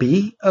egg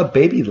be a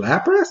baby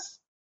Lapras?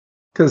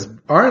 Because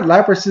aren't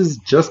Laprases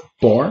just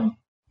born?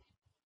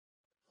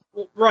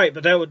 Well, right,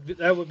 but that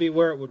would be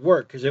where it would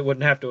work because it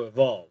wouldn't have to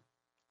evolve.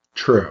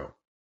 True.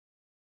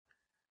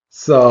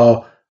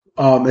 So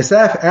it's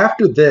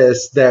after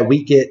this that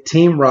we get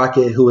Team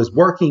Rocket, who is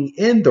working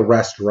in the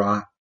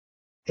restaurant,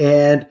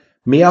 and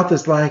Meowth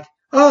is like,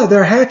 "Oh,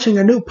 they're hatching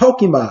a new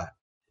Pokemon."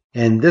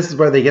 And this is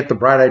where they get the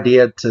bright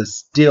idea to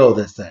steal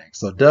this egg.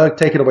 So, Doug,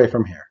 take it away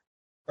from here.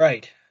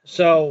 Right.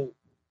 So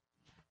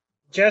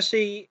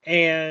Jesse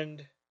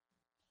and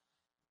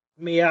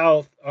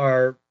Meowth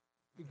are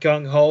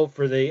gung ho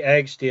for the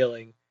egg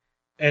stealing,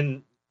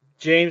 and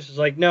James is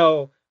like,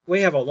 "No,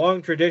 we have a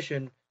long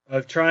tradition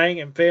of trying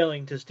and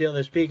failing to steal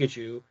this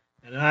Pikachu,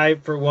 and I,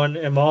 for one,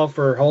 am all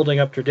for holding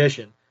up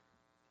tradition."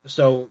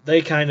 So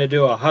they kind of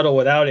do a huddle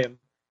without him,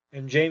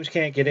 and James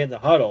can't get in the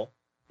huddle,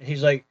 and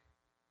he's like,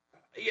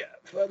 "Yeah,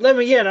 let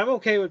me in. I'm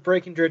okay with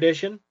breaking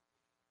tradition."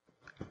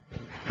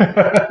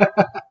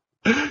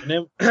 And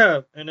then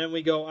and then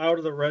we go out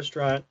of the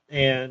restaurant,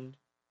 and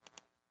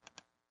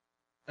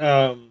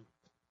I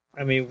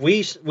mean,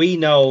 we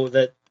know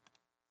that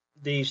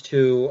these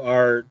two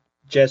are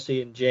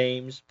Jesse and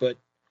James, but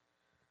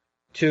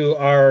to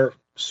our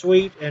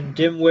sweet and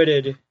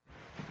dim-witted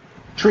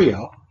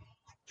Trio.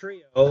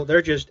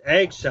 they're just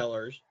egg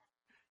sellers.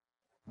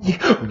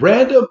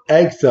 Random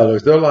egg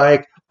sellers. They're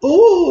like,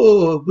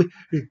 "Ooh,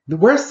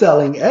 we're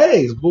selling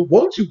eggs. Well,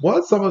 won't you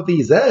want some of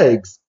these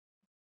eggs?"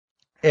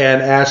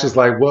 And Ash is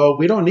like, "Well,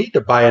 we don't need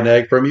to buy an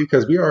egg from you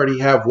because we already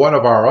have one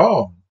of our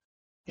own."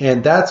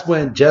 And that's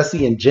when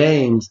Jesse and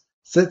James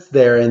sits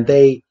there and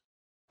they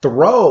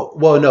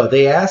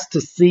they ask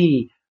to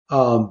see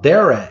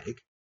their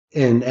egg.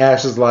 And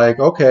Ash is like,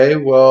 "Okay,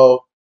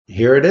 well,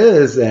 here it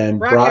is." And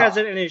Brock has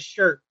it in his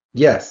shirt.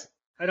 Yes.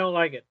 I don't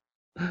like it.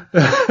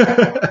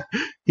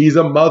 He's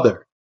a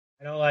mother.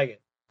 I don't like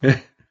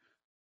it.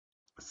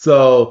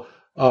 So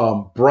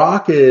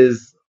Brock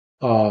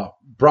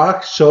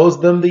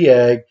shows them the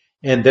egg,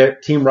 and their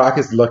Team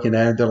Rocket's looking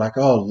at it. They're like,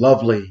 "Oh,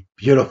 lovely,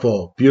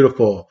 beautiful,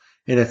 beautiful."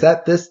 And it's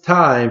at this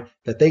time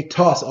that they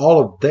toss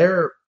all of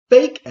their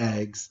fake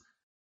eggs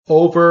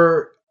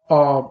over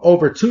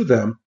to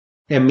them,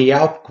 and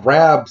Meowth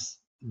grabs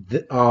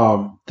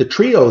the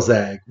trio's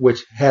egg,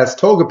 which has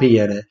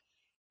Togepi in it,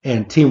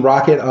 and Team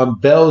Rocket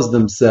unveils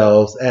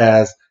themselves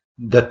as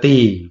the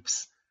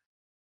thieves.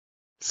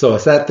 So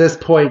it's at this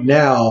point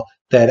now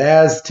that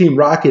as Team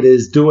Rocket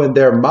is doing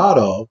their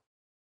motto,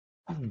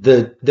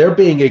 they're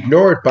being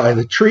ignored by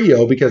the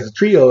trio because the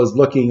trio is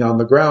looking on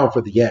the ground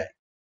for the egg.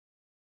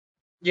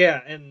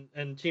 Yeah,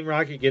 and Team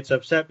Rocket gets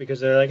upset because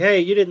they're like, "Hey,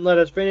 you didn't let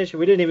us finish, and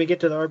we didn't even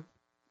get to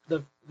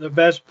the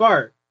best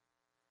part."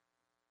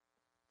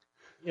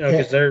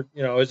 Because they're,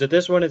 is it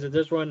this one? Is it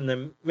this one? And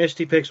then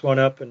Misty picks one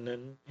up, and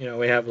then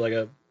we have like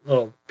a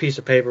little piece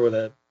of paper with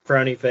a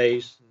frowny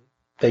face.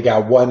 They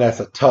got one that's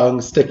a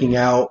tongue sticking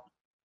out.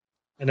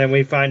 And then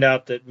we find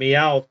out that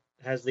Meowth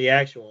has the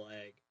actual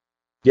egg.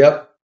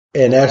 Yep.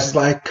 And Ash's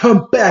like,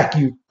 "Come back,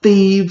 you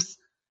thieves."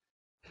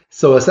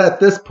 So it's at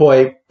this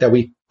point that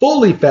we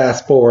fully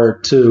fast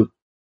forward to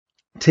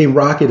Team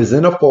Rocket is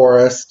in a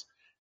forest,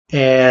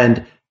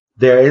 and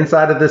they're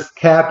inside of this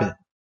cabin.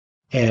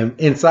 And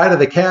inside of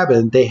the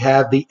cabin, they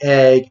have the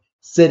egg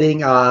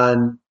sitting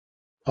on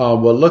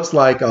what looks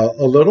like a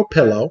little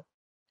pillow.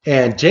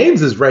 And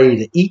James is ready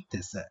to eat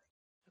this egg.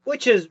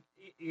 Which is,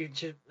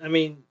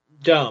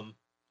 dumb.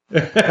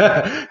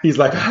 He's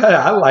like,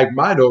 "I like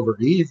mine over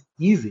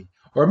easy.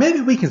 Or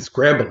maybe we can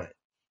scramble it."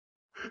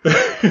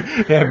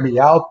 And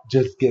Meowth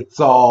just gets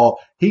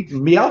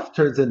Meowth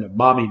turns into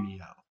Mommy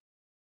Meowth.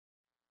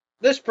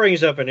 This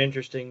brings up an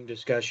interesting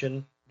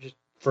discussion, just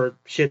for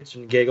shits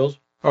and giggles.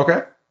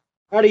 Okay.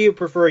 How do you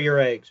prefer your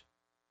eggs?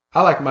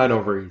 I like mine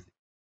over easy.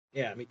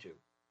 Yeah, me too.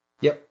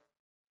 Yep.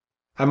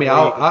 I mean,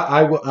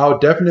 I'll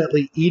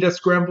definitely eat a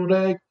scrambled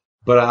egg,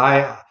 but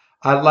I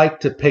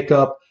like to pick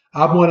up.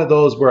 I'm one of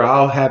those where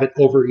I'll have it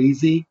over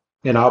easy,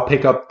 and I'll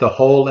pick up the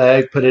whole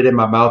egg, put it in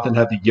my mouth, and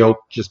have the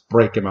yolk just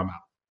break in my mouth.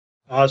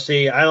 Oh,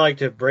 see, I like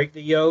to break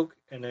the yolk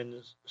and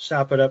then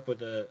sop it up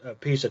with a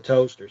piece of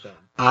toast or something.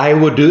 I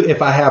will do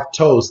if I have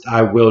toast.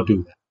 I will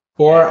do that,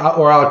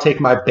 or I'll take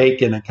my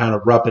bacon and kind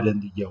of rub it in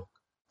the yolk.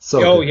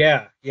 So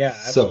good. Yeah,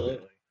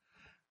 absolutely.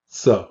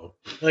 So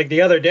like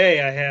the other day,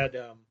 I had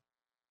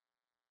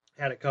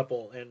a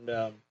couple, and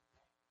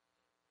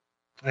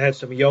I had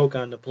some yolk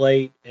on the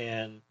plate,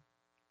 and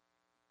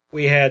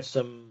we had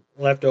some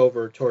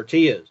leftover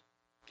tortillas.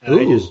 And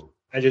ooh.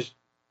 I just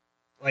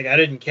I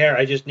didn't care.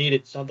 I just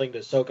needed something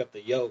to soak up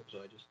the yolk, so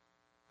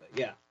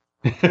yeah.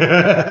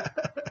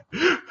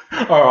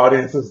 Our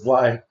audience is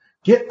like,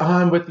 "Get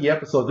on with the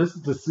episode." This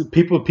is the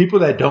people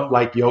that don't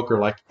like yolk are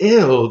like,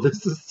 "Ew,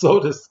 this is so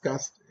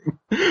disgusting."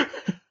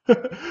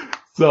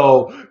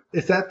 So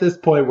it's at this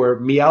point where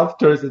Meowth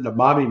turns into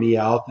Mommy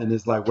Meowth and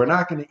is like, "We're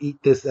not going to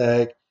eat this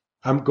egg.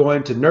 I'm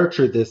going to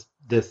nurture this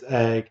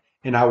egg,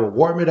 and I will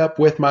warm it up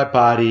with my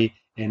body,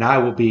 and I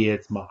will be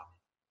its mom."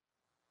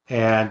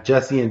 And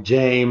Jesse and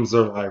James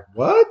are like,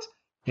 "What?"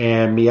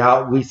 And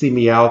we see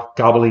Meowth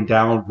gobbling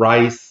down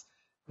rice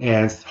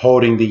and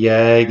holding the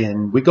egg.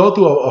 And we go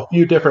through a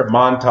few different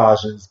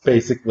montages,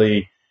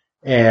 basically.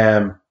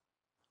 And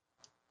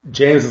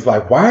James is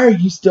like, "Why are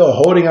you still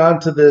holding on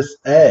to this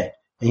egg?"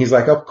 And he's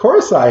like, "Of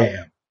course I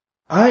am.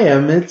 I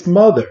am its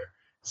mother.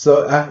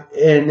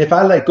 And if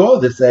I let go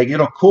of this egg,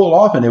 it'll cool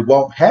off and it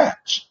won't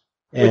hatch."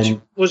 Which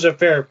was a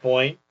fair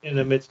point in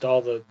the midst of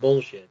all the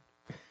bullshit.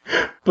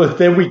 But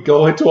then we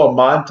go into a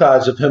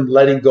montage of him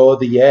letting go of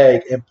the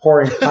egg and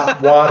pouring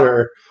hot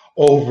water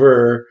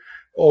over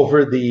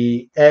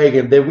the egg,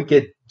 and then we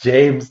get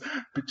James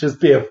just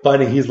being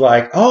funny. He's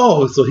like,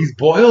 "Oh, so he's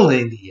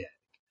boiling the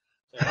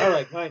I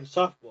like mine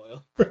soft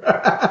boil.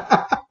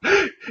 egg."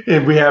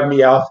 And we have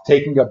Meowth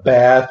taking a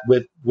bath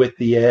with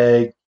the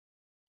egg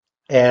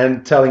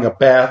and telling a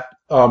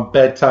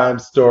bedtime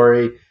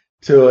story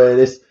to it.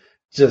 It's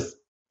just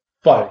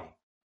funny.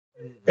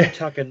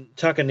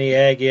 Tucking the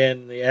egg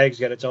in. The egg's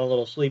got its own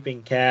little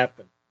sleeping cap.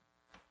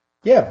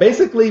 Yeah,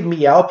 basically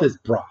Meowth is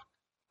Brock.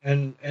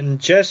 And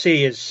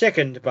Jesse is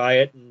sickened by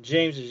it, and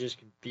James is just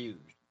confused.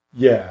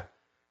 Yeah.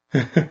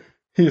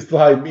 He's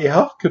like,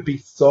 Meowth could be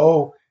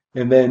so,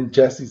 and then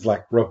Jesse's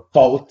like,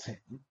 revolting.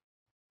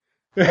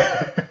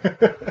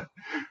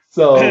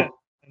 So. And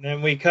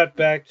then we cut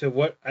back to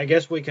what I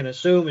guess we can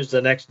assume is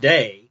the next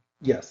day.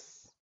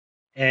 Yes.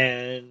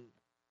 And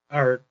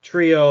our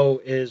trio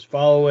is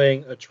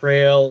following a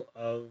trail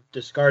of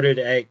discarded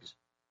eggs.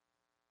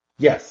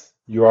 Yes,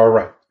 you are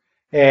right.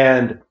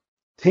 And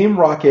Team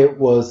Rocket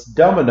was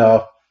dumb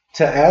enough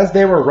to, as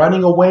they were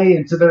running away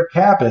into their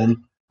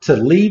cabin, to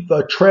leave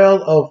a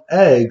trail of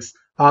eggs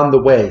on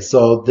the way.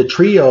 So the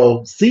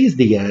trio sees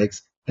the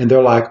eggs and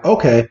they're like,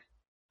 okay,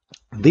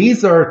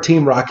 these are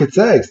Team Rocket's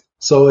eggs.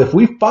 So if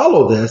we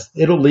follow this,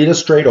 it'll lead us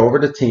straight over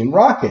to Team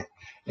Rocket.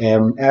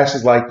 And Ash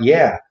is like,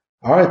 yeah,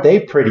 aren't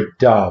they pretty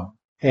dumb?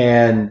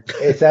 And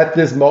it's at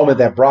this moment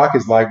that Brock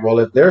is like, well,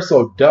 if they're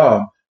so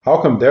dumb,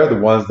 how come they're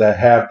the ones that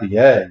have the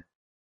egg?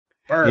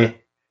 Burn.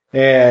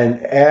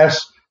 And Ash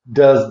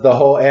does the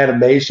whole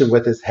animation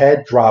with his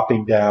head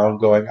dropping down,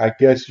 going, I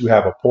guess you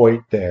have a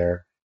point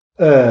there.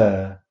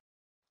 And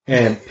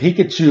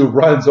Pikachu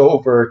runs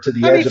over to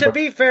the edge of to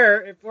be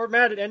fair, if we're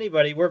mad at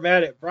anybody, we're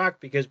mad at Brock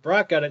because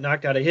Brock got it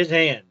knocked out of his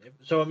hand.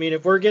 So, I mean,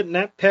 if we're getting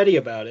that petty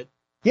about it.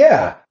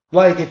 Yeah.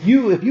 Like, if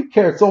you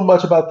cared so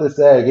much about this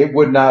egg, it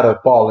would not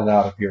have fallen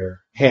out of your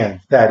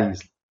hands that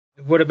easily.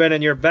 It would have been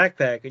in your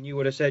backpack, and you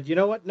would have said, you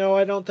know what? No,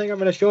 I don't think I'm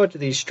going to show it to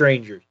these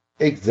strangers.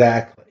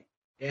 Exactly.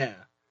 Yeah.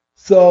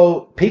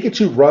 So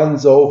Pikachu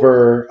runs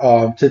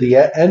over to the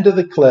end of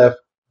the cliff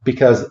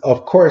because,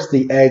 of course,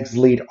 the eggs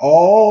lead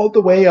all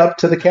the way up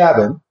to the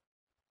cabin.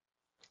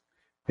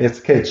 It's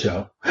a kid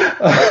show.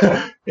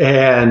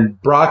 And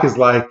Brock is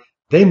like,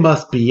 they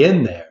must be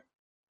in there.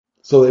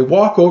 So they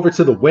walk over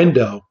to the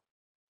window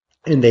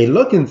and they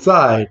look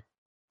inside,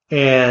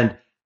 and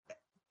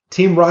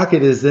Team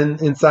Rocket is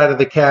inside of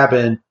the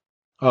cabin.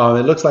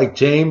 It looks like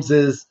James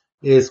is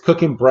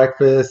cooking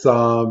breakfast.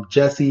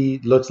 Jessie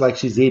looks like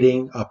she's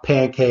eating a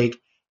pancake,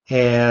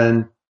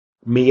 and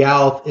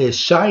Meowth is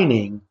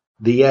shining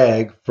the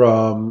egg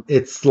from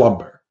its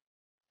slumber.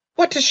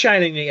 What does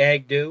shining the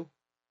egg do?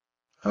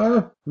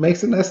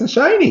 Makes it nice and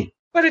shiny.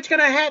 But it's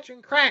going to hatch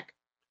and crack.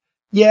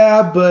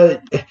 Yeah,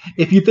 but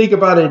if you think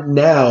about it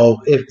now,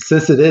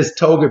 since it is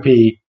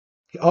Togepi,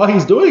 all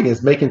he's doing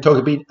is making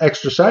Togepi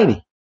extra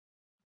shiny.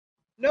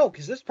 No,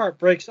 because this part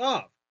breaks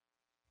off.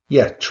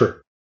 Yeah,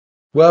 true.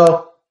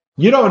 Well,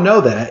 you don't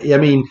know that. I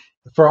mean,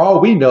 for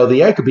all we know,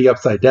 the egg could be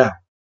upside down.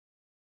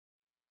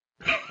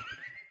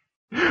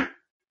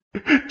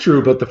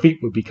 True, but the feet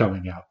would be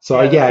coming out. So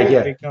yeah, the feet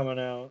would be coming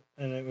out,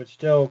 and it would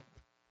still.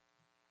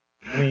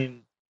 I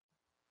mean.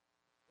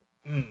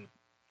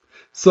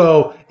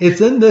 So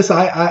it's in this.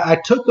 I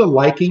took a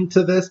liking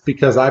to this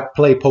because I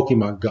play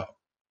Pokemon Go.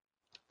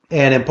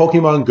 And in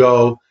Pokemon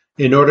Go,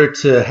 in order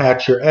to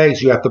hatch your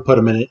eggs, you have to put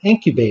them in an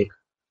incubator.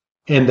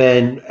 And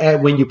then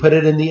when you put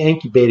it in the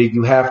incubator,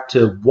 you have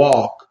to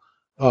walk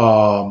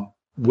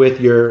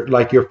with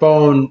your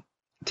phone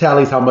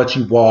tallies how much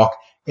you walk.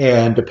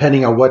 And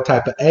depending on what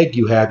type of egg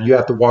you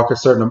have to walk a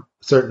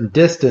certain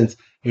distance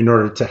in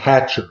order to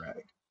hatch your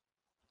egg.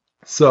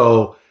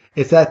 So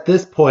it's at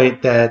this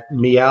point that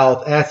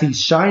Meowth, as he's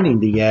shining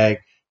the egg,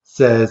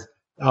 says,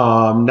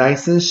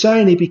 nice and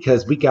shiny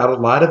because we got a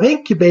lot of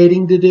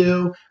incubating to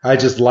do. I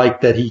just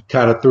like that he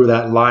kind of threw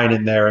that line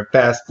in there. And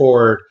fast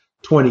forward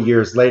 20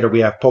 years later, we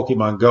have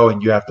Pokemon Go,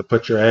 and you have to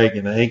put your egg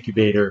in an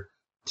incubator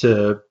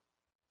to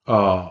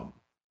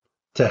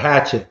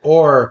hatch it.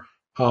 Or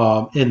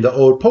in the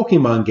old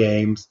Pokemon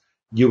games,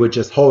 you would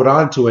just hold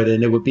on to it,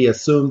 and it would be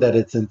assumed that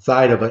it's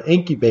inside of an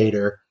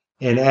incubator,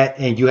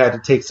 and you had to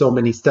take so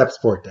many steps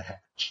for it to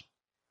hatch.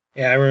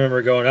 Yeah, I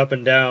remember going up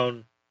and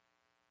down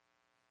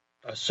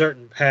a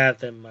certain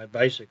path in my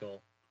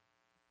bicycle.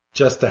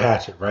 Just to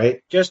hatch it,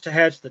 right? Just to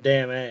hatch the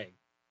damn egg.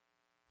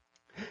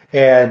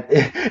 And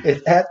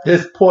it's at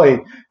this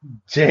point,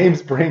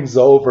 James brings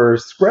over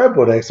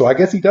scrambled eggs. So I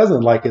guess he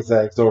doesn't like his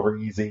eggs over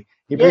easy.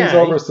 He brings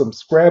over some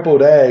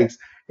scrambled eggs,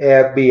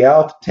 and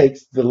Meowth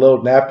takes the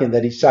little napkin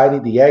that he's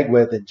shining the egg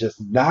with and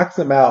just knocks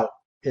him out.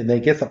 And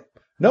then gets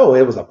no,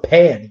 it was a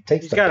pan. He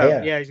takes the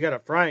pan. He's got a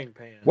frying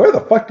pan. Where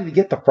the fuck did he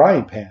get the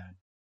frying pan?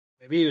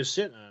 Maybe he was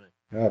sitting on it.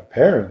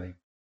 Apparently.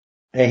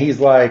 And he's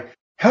like,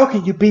 how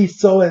can you be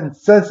so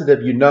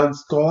insensitive, you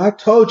numbskull? I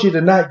told you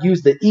to not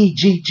use the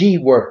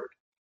EGG word.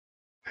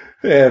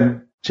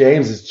 And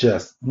James is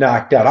just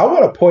knocked out. I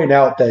want to point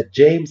out that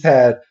James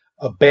had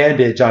a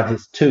bandage on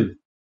his tooth.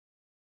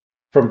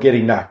 from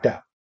getting knocked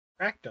out.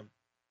 Cracked him.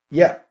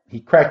 Yeah, he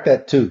cracked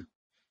that tooth.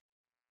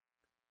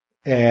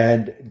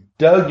 And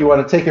Doug, you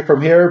want to take it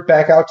from here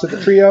back out to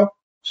the trio?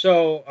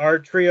 So our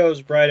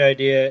trio's bright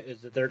idea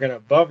is that they're going to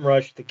bum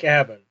rush the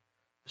cabin.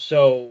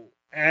 So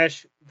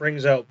Ash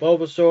brings out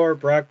Bulbasaur,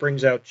 Brock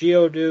brings out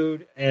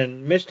Geodude,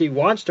 and Misty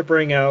wants to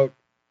bring out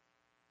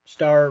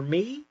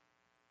Starmie.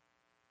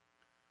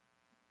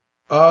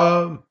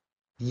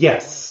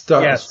 Yes,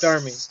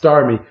 Starmie.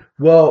 Starmie.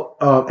 Well,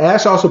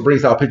 Ash also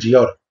brings out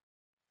Pidgeotto.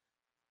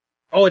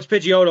 Oh, it's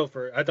Pidgeotto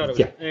for. I thought it was.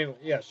 Yeah. Anyway,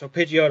 yeah, so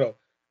Pidgeotto.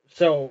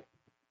 So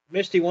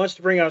Misty wants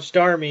to bring out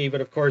Starmie,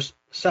 but of course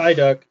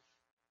Psyduck,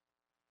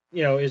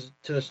 is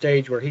to the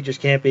stage where he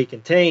just can't be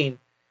contained.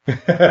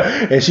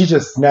 And she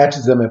just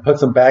snatches him and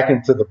puts him back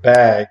into the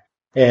bag.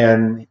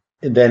 And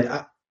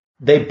then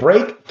they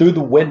break through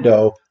the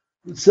window.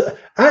 So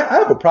I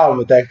have a problem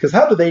with that because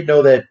how do they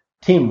know that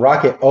Team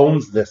Rocket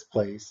owns this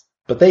place?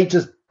 But they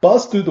just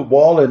bust through the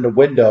wall and the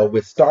window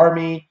with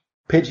Starmie,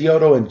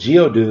 Pidgeotto, and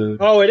Geodude.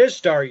 Oh, it is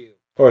Staryu.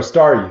 Or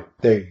Staryu.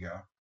 There you go.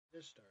 It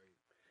is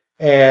Staryu.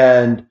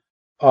 And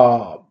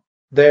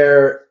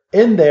they're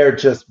in there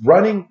just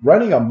running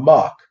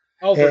amok.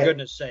 Oh, for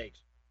goodness sakes!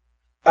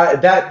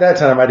 That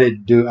time I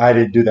didn't do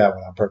that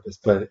one on purpose,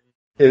 but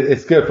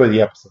it's good for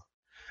the episode.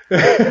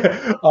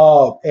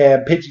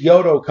 And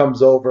Pidgeotto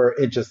comes over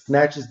and just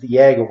snatches the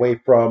egg away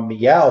from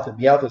Meowth, and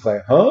Meowth is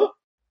like, "Huh?"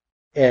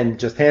 and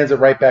just hands it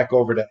right back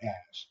over to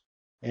Ash.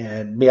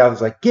 And Meowth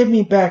is like, "Give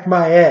me back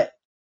my egg."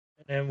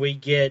 And we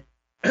get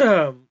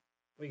the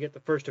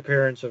first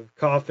appearance of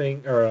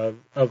coughing or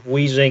of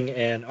wheezing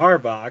and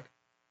Arbok.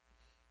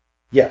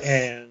 Yes,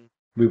 and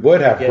we would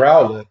have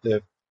Growlithe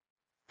if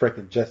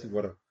freaking Jesse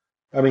would have.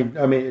 I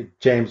mean,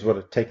 James would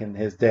have taken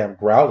his damn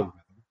Growlithe with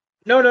him.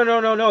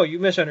 No. You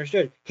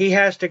misunderstood. He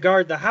has to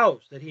guard the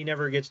house that he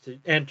never gets to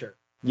enter.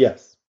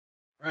 Yes.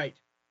 Right.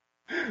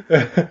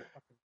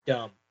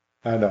 Dumb.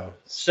 I know.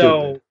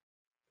 Stupid.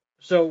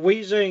 So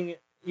Weezing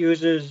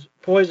uses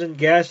poison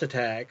gas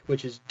attack,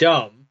 which is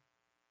dumb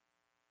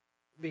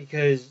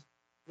because,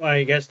 well,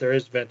 I guess there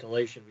is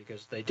ventilation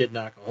because they did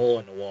knock a hole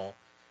in the wall.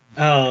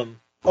 I'm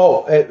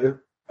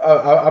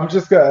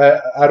just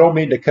gonna. I don't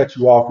mean to cut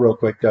you off real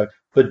quick, Doug.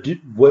 But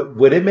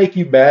would it make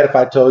you mad if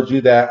I told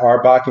you that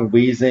Arbok and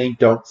Weezing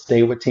don't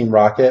stay with Team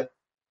Rocket?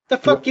 The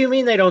fuck do you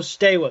mean they don't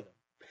stay with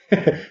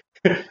them?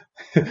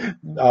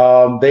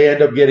 They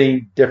end up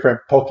getting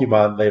different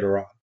Pokemon later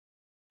on.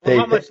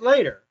 How much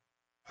later?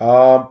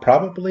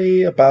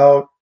 Probably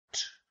about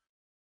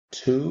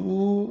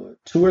two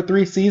or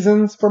three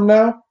seasons from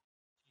now.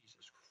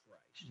 Jesus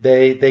Christ!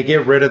 They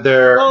get rid of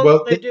their.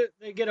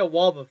 They get a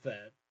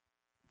Wobbuffet.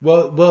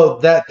 Well,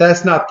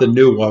 that's not the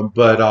new one,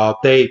 but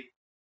they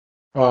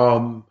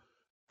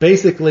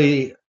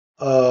basically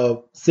a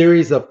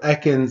series of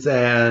Ekans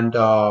and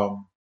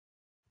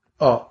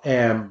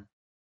and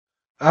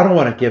I don't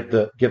want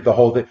to give the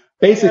whole thing.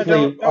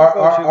 Basically, don't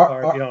go too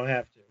far if you don't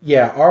have to.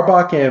 Yeah,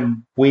 Arbok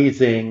and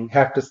Weezing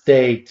have to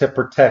stay to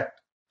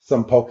protect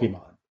some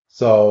Pokemon,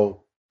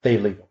 so they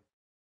leave them.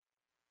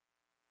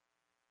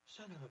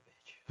 Son of a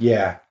bitch.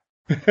 Yeah.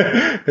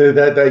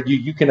 that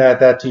you can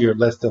add that to your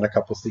list in a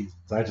couple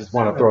seasons. I just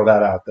want to throw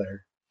that out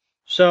there.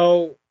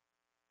 So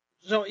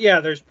yeah,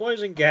 there's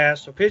poison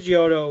gas. So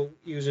Pidgeotto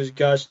uses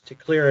Gust to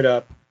clear it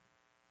up,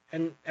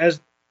 and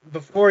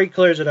before he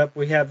clears it up,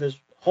 we have this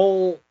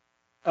whole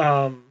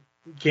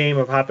game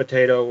of hot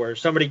potato where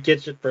somebody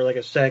gets it for like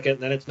a second,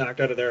 and then it's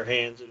knocked out of their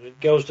hands, and it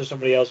goes to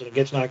somebody else, and it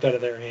gets knocked out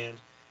of their hands,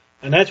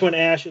 and that's when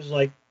Ash is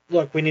like,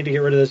 "Look, we need to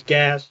get rid of this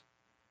gas,"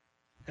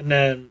 and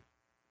then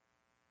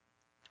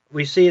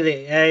we see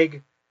the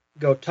egg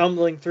go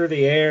tumbling through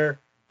the air,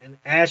 and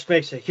Ash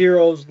makes a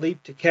hero's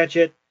leap to catch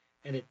it,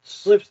 and it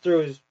slips through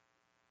his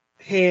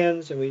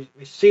hands, and we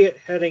see it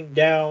heading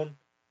down,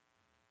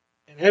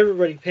 and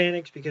everybody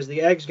panics because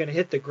the egg's going to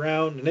hit the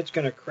ground, and it's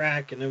going to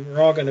crack, and then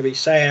we're all going to be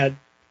sad.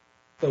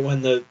 But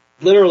when the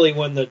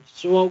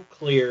smoke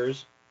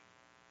clears,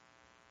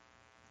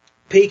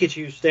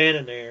 Pikachu's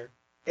standing there.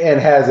 And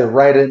has it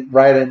right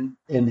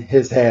in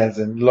his hands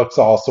and looks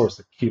all sorts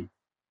of cute.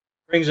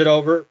 Brings it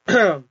over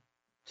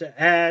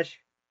to Ash.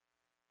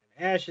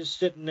 And Ash is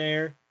sitting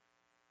there,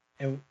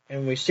 and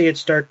we see it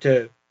start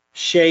to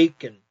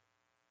shake and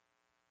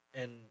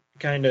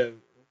kind of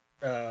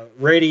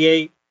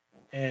radiate,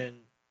 and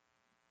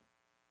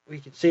we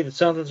can see that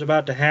something's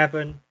about to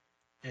happen,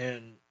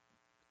 and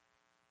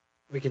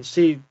we can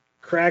see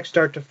cracks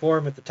start to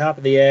form at the top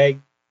of the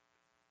egg,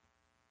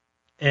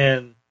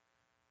 and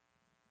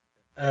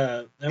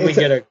then we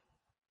get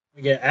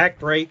act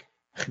break.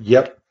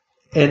 Yep,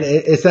 and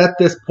it's at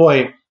this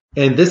point,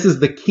 and this is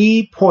the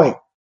key point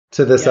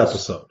to this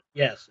episode.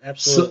 Yes,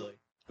 absolutely.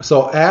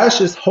 So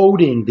Ash is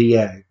holding the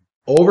egg.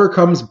 Over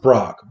comes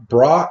Brock.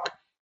 Brock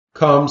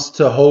comes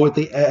to hold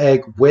the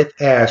egg with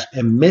Ash,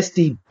 and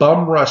Misty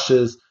bum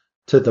rushes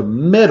to the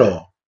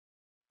middle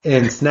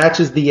and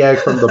snatches the egg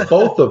from the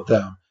both of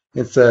them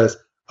and says,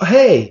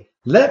 "Hey,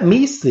 let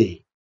me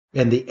see."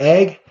 And the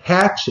egg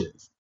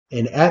hatches.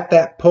 And at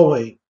that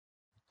point,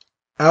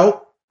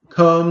 out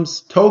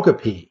comes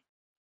Togepi.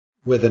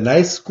 with a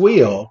nice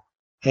squeal,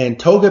 and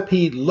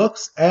Togepi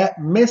looks at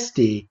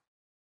Misty,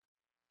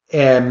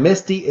 and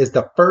Misty is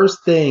the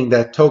first thing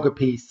that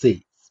Togepi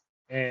sees.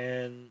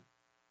 And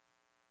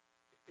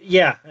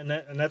yeah, and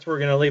that's where we're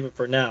gonna leave it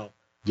for now.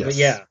 But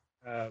Yes.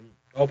 yeah,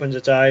 opens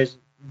its eyes,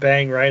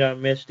 bang right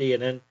on Misty,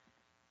 and then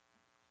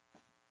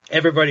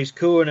everybody's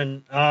cooing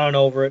and on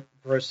over it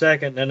for a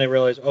second. And then they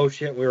realize, oh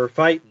shit, we were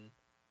fighting.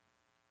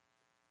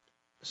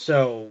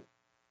 So,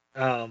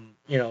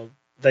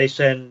 they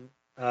send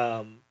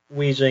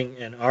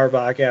Weezing and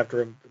Arbok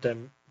after him. But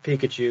then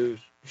Pikachu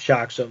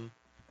shocks them,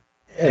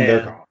 And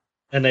they're gone.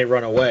 and they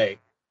run away.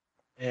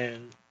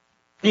 And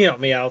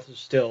Meowth is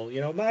still,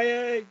 my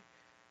egg.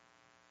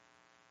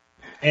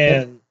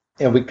 And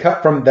we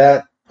cut from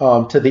that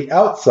to the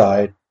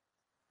outside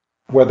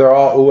where they're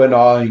all ooh and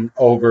ahhing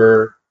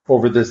over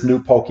this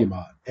new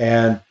Pokemon.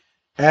 And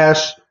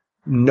Ash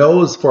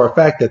knows for a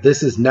fact that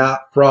this is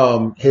not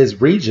from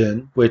his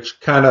region, which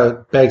kind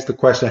of begs the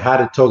question, how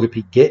did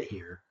Togepi get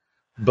here?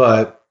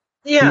 But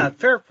yeah,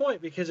 fair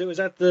point, because it was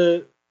at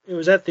the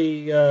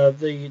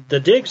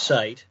dig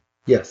site.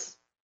 Yes.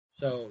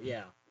 So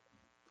yeah.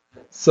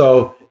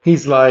 So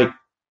he's like,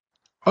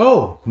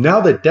 oh,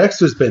 now that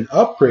Dexter's been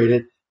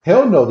upgraded,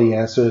 he'll know the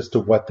answers to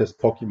what this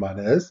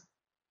Pokemon is.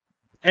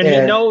 And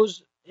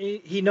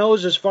he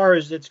knows as far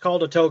as it's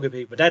called a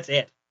Togepi, but that's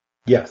it.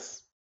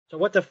 Yes. So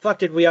what the fuck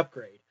did we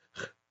upgrade?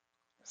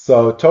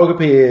 So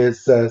Togepi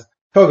says,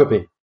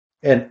 Togepi,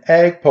 an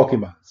egg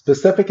Pokemon.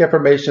 Specific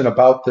information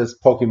about this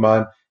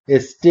Pokemon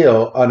is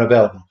still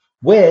unavailable.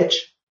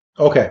 Which,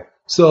 okay,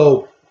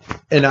 so,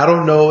 and I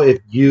don't know if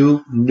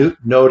you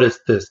noticed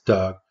this,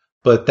 Doug,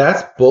 but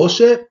that's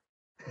bullshit,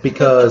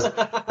 because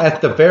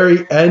at the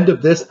very end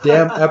of this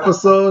damn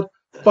episode,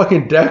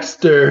 fucking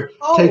Dexter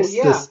takes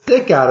the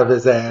stick out of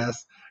his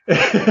ass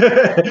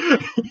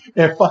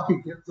and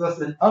fucking gives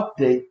us an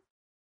update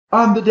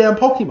on the damn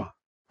Pokemon.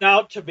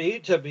 Now, to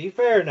be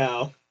fair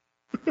now,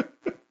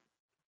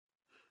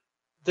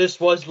 this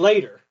was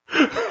later.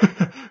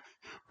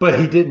 But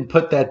he didn't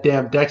put that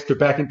damn Dexter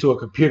back into a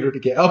computer to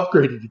get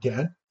upgraded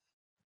again.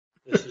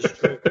 This is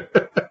true.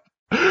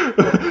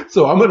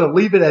 So I'm going to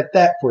leave it at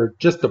that for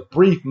just a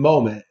brief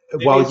moment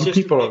while you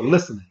people are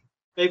listening.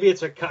 Maybe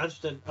it's a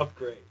constant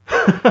upgrade.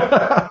 Kind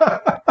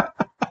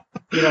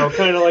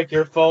of like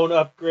your phone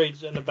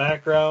upgrades in the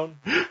background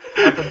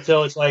up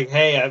until it's like,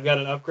 hey, I've got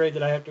an upgrade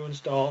that I have to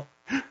install.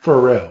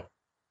 For real.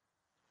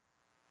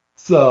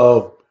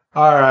 So,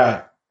 all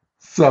right.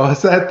 So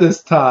it's at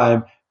this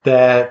time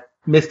that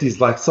Misty's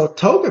like, so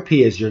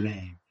Togepi is your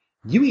name.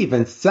 You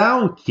even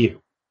sound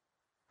cute.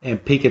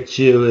 And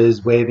Pikachu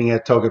is waving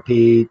at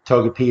Togepi.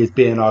 Togepi is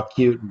being all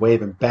cute and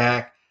waving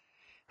back.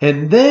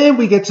 And then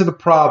we get to the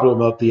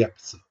problem of the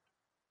episode.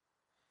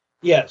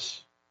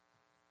 Yes.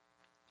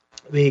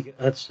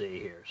 Let's see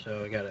here.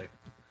 So I gotta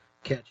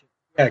catch it.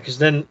 Yeah, because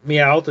then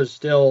Meowth is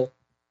still,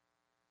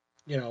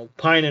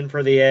 pining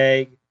for the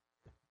egg.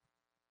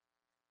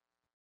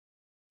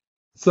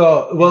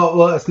 So,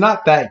 well, it's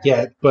not that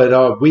yet,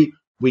 but we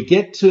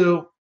get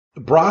to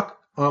Brock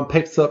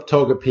picks up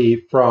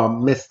Togepi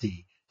from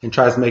Misty and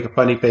tries to make a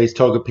funny face.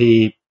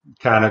 Togepi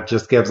kind of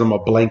just gives him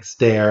a blank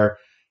stare,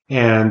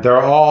 and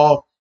they're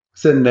all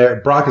sitting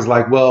there. Brock is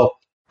like, well,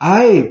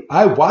 I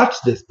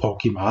watched this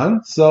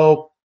Pokemon,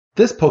 so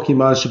this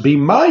Pokemon should be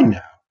mine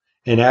now.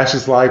 And Ash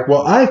is like,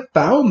 well, I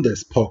found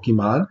this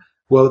Pokemon.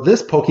 Well,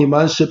 this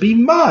Pokemon should be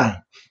mine.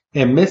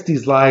 And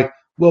Misty's like,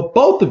 well,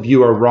 both of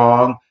you are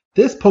wrong.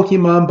 This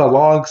Pokemon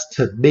belongs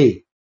to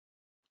me.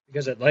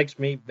 Because it likes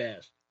me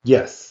best.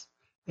 Yes.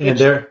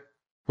 And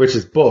which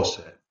is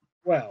bullshit.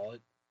 Well,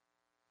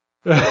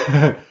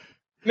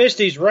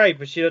 Misty's right,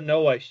 but she doesn't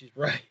know why she's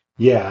right.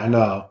 Yeah, I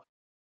know.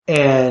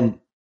 And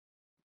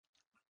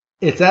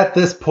it's at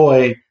this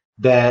point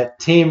that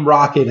Team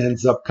Rocket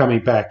ends up coming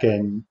back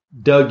in.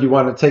 Doug, you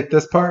want to take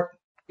this part?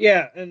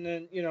 Yeah, and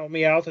then,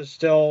 Meowth is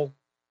still,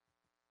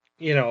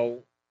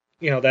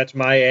 that's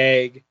my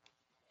egg.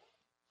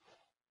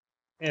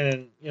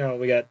 And,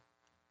 we got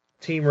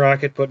Team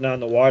Rocket putting on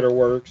the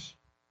waterworks.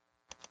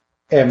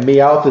 And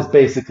Meowth is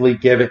basically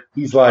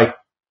he's like,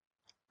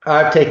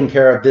 I've taken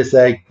care of this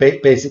egg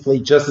basically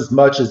just as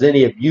much as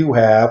any of you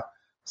have.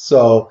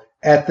 So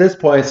at this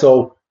point,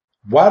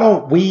 why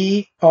don't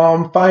we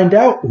find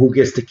out who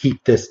gets to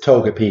keep this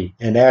Togepi?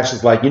 And Ash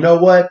is like, you know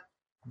what?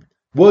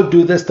 We'll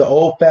do this the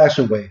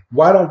old-fashioned way.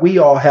 Why don't we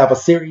all have a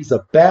series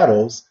of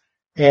battles,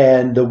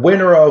 and the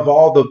winner of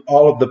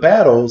all of the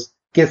battles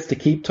gets to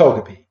keep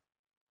Togepi,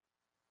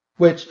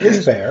 which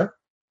is fair.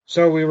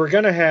 So we were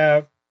going to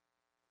have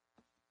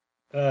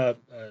a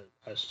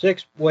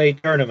 6-way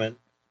tournament.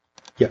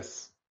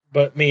 Yes.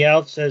 But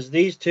Meowth says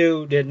these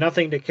two did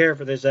nothing to care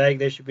for this egg.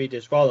 They should be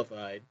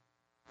disqualified.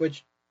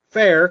 Which,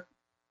 fair.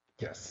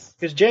 Yes.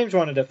 Because James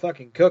wanted to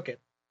fucking cook it.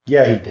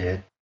 Yeah, he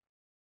did.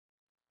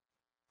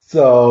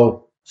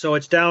 So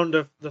it's down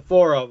to the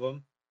 4 of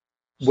them.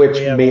 Which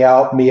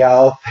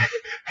Meowth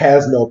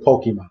has no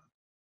Pokemon.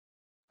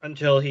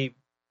 Until he,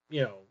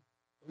 he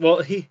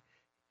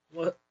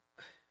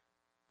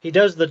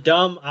does the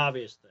dumb,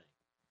 obvious thing.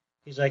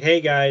 He's like,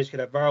 "Hey guys, could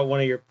I borrow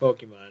one of your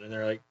Pokemon?" And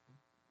they're like,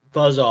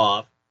 "Buzz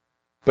off."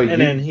 But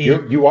And then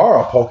you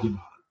are a Pokemon.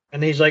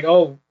 he's like,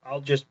 "Oh,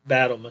 I'll just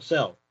battle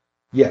myself."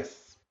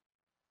 Yes.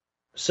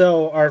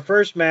 So our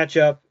first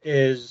matchup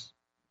is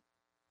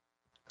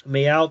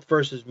Meowth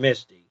versus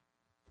Misty.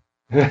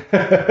 and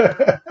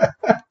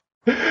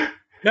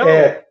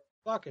No,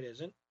 fuck it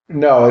isn't.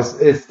 no,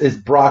 it's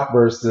Brock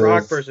versus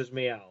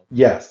Meowth.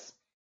 yes.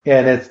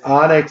 And it's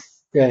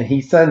Onyx, and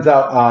he sends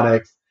out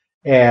Onyx,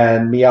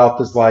 and Meowth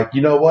is like,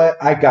 you know what?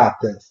 I got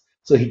this.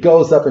 So he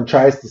goes up and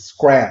tries to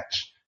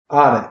scratch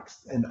Onyx,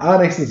 and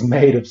Onyx is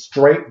made of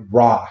straight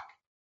rock.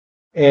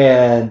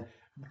 And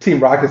Team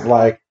Rocket's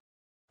like,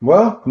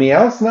 well,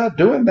 Meowth's not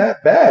doing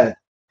that bad.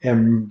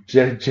 And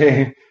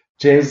James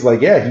is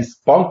like, yeah, he's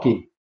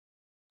spunky.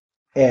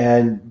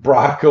 And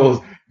Brock goes,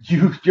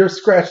 your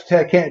scratch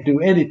attack can't do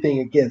anything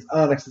against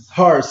Onyx's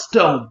hard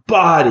stone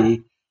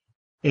body.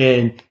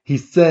 And he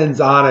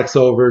sends Onyx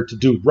over to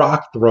do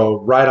rock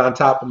throw right on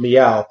top of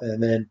Meowth.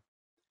 And then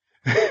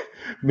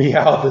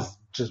Meowth is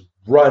just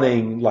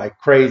running like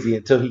crazy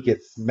until he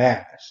gets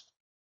smashed.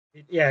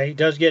 Yeah, he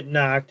does get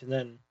knocked, and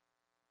then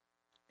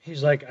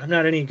he's like, "I'm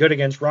not any good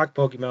against rock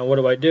Pokemon. What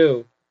do I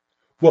do?"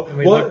 Well,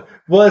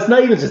 it's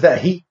not even just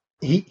that. He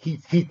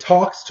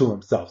talks to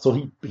himself.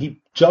 So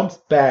he jumps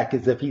back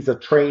as if he's a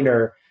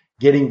trainer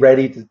getting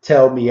ready to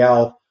tell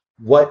Meowth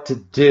what to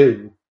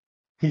do.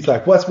 He's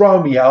like, "What's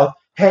wrong, Meowth?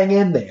 Hang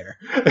in there."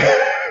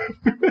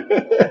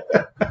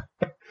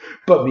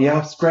 But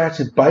Meowth's scratch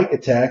and bite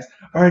attacks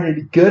aren't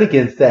any good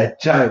against that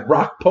giant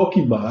rock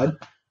Pokemon.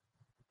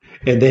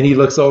 And then he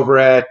looks over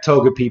at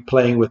Togepi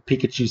playing with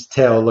Pikachu's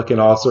tail, looking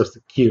all sorts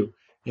of cute.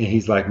 And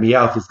he's like,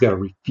 Meowth is going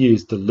to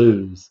refuse to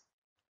lose.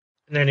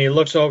 And then he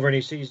looks over and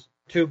he sees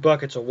 2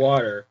 buckets of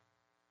water.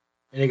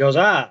 And he goes,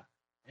 "Ah!"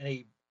 And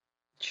he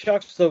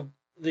chucks the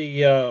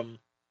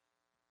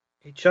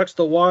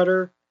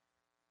water,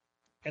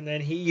 and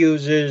then he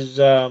uses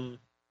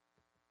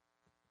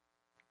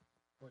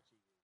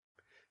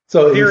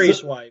Fury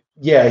Swipe.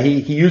 Yeah,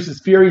 he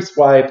uses Fury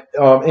Swipe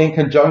in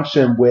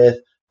conjunction with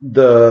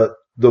the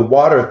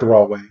water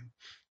throwaway,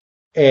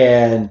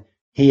 and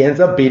he ends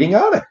up beating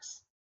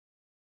Onyx.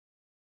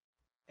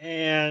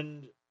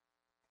 And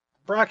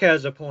Brock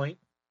has a point.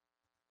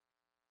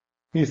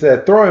 He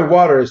said, throwing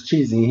water is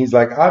cheesy. He's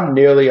like, I'm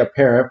nearly a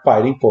parent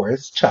fighting for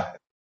his child.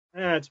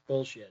 That's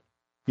bullshit.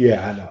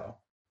 Yeah, I know.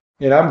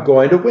 And I'm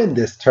going to win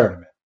this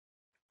tournament.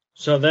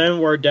 So then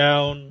we're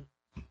down.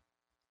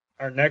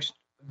 Our next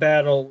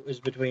battle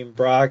is between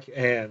Ash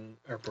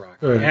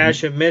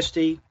and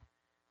Misty.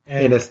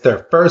 And it's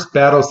their first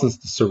battle since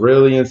the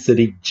Cerulean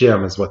City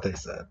Gym, is what they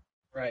said.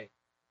 Right.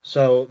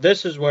 So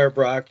this is where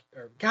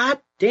God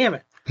damn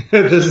it.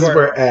 This is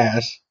where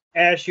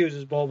Ash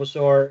uses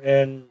Bulbasaur,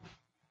 and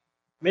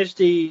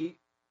Misty,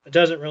 it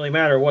doesn't really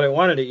matter what it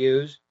wanted to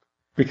use.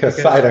 Because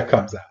Psyduck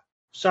comes out.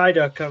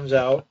 Psyduck comes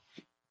out,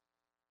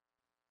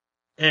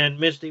 and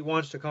Misty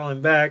wants to call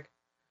him back,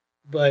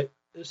 but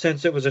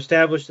since it was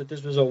established that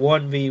this was a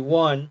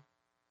 1v1,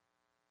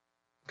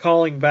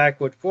 calling back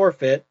would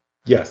forfeit.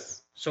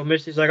 Yes. So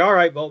Misty's like, all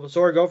right,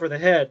 Bulbasaur, go for the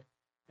head.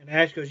 And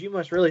Ash goes, you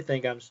must really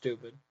think I'm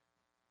stupid.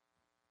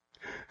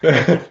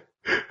 And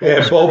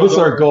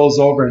Bulbasaur goes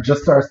over and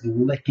just starts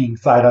licking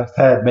Psyduck's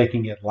head,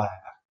 making it laugh.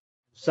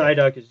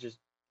 Psyduck is just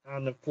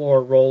on the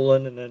floor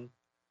rolling, and then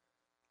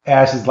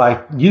Ash is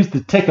like, use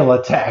the tickle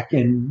attack,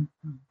 and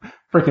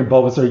freaking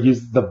Bulbasaur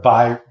uses the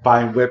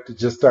Vine Whip to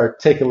just start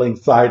tickling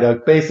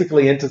Psyduck,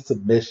 basically into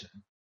submission.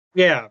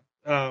 Yeah,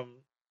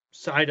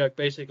 Psyduck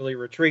basically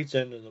retreats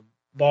into the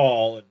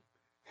ball, and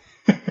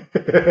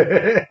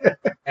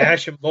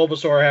Ash and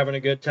Bulbasaur are having a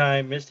good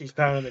time. Misty's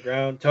pounding the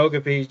ground.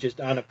 Togepi's just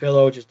on a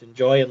pillow, just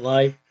enjoying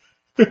life.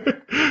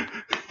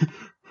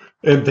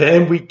 And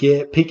then we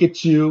get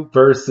Pikachu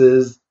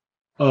versus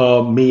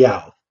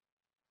Meowth.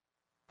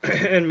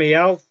 And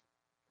Meowth,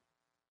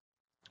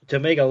 to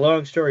make a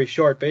long story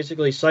short,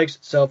 basically psychs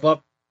itself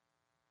up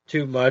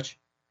too much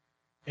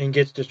and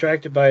gets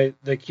distracted by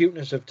the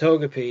cuteness of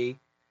Togepi.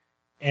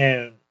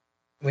 And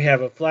we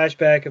have a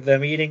flashback of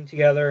them eating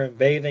together and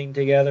bathing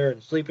together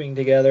and sleeping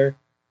together.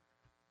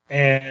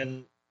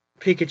 And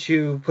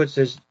Pikachu puts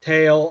his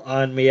tail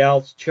on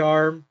Meowth's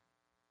charm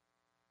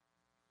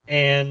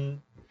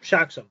and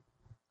shocks him.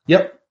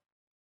 Yep.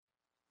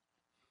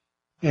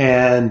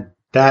 And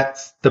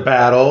that's the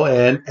battle,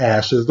 and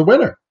Ash is the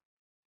winner.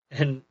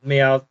 And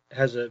Meowth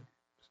has a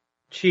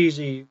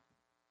cheesy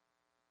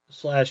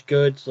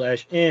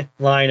 /good/eh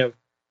line of,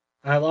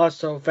 I lost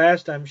so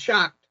fast, I'm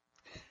shocked.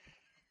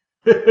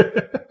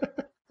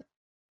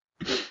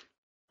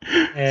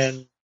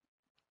 And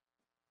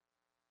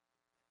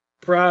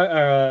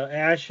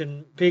Ash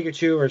and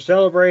Pikachu are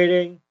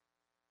celebrating,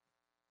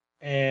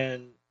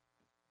 and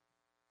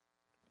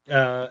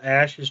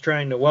Ash is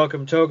trying to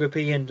welcome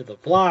Togepi into the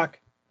flock,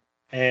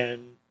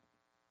 and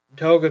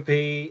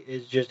Togepi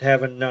is just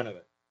having none of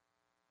it.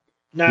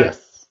 Not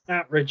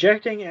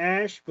rejecting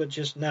Ash, but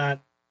just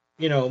not,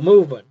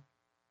 moving.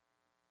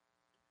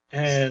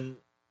 And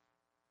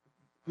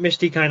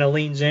Misty kind of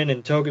leans in,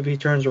 and Togepi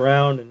turns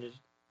around and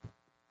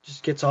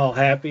just gets all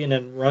happy and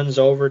then runs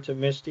over to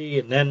Misty,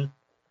 and then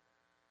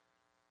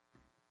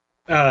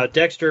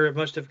Dexter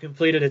must have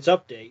completed its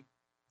update.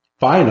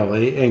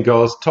 Finally, and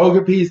goes,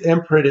 Togepi's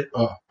imprinted.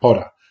 Oh, hold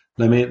on.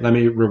 Let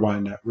me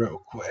rewind that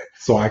real quick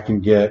so I can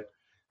get.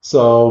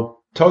 So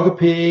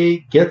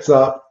Togepi gets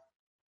up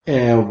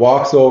and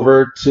walks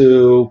over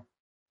to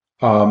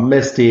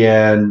Misty,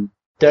 and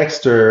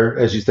Dexter,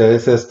 as you said, it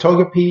says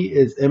Togepi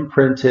is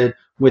imprinted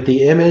with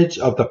the image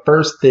of the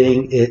first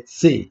thing it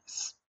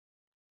sees.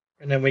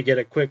 And then we get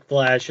a quick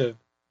flash of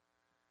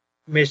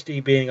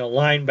Misty being a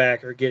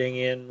linebacker getting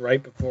in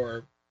right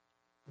before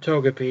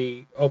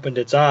Togepi opened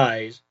its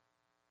eyes.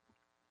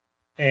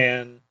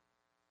 And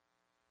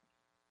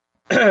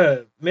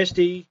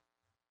Misty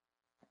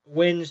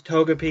wins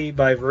Togepi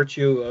by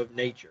virtue of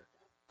nature.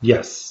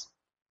 Yes.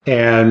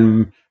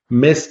 And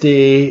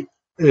Misty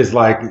is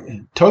like,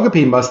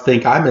 Togepi must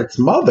think I'm its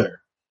mother.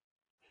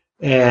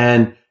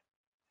 And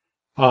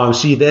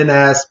she then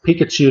asks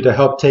Pikachu to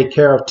help take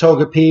care of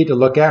Togepi, to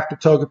look after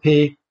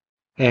Togepi.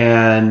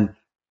 And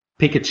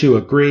Pikachu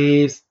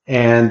agrees.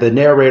 And the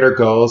narrator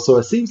goes, so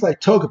it seems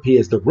like Togepi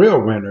is the real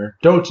winner,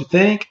 don't you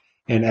think?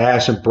 And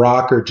Ash and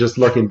Brock are just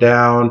looking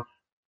down.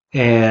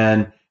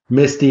 And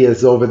Misty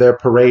is over there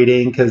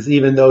parading because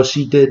even though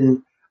she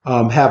didn't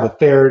have a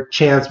fair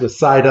chance with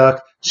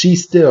Psyduck, she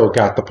still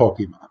got the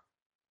Pokemon.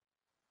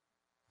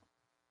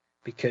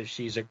 Because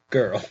she's a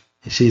girl.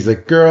 She's a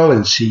girl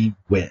and she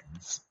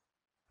wins.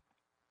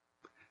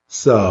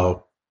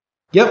 So,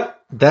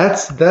 yep,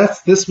 that's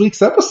this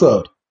week's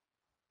episode.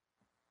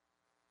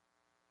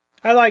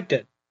 I liked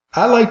it.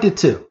 I liked it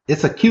too.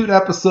 It's a cute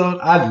episode.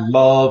 I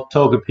love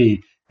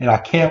Togepi, and I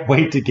can't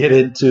wait to get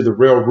into the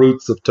real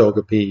roots of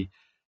Togepi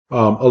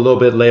a little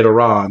bit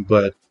later on.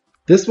 But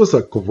this was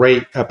a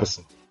great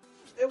episode.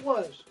 It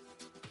was.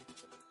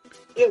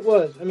 It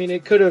was. I mean,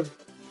 it could have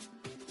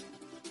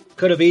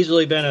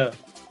easily been a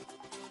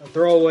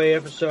throwaway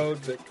episode,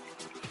 but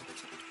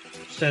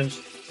since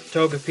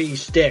Togepi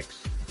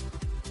sticks,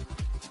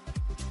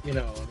 you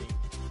know, I mean,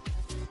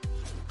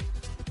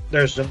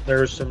 there's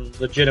some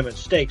legitimate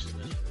stakes in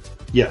this.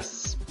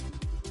 Yes.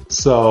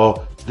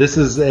 So this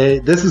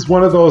is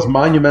one of those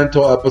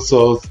monumental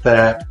episodes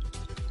that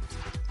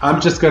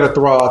I'm just gonna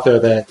throw out there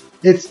that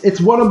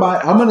it's one of my,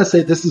 I'm gonna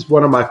say this is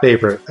one of my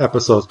favorite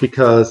episodes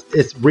because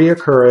it's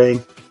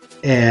reoccurring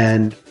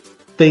and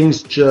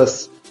things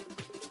just,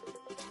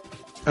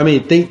 I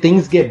mean,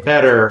 things get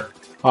better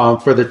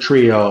for the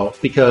trio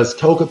because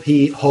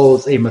Togepi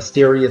holds a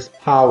mysterious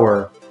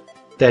power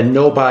that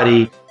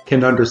nobody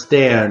can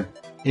understand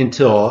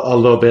until a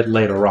little bit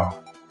later on.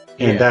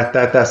 And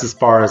that's as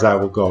far as I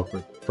will go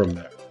from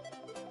there.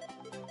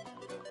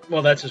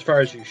 Well, that's as far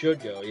as you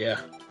should go, yeah.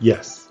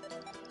 Yes.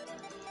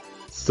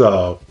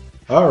 So,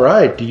 all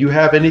right. Do you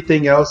have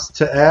anything else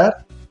to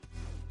add?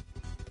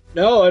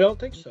 No, I don't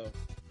think so.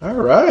 All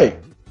right.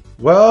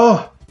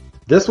 Well,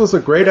 this was a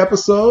great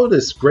episode.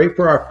 It's great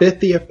for our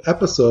 50th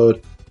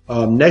episode.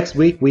 Next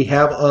week, we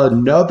have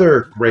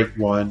another great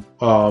one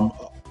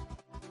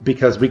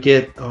because we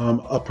get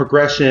a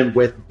progression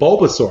with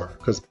Bulbasaur.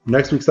 Because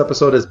next week's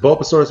episode is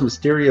Bulbasaur's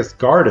Mysterious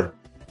Garden,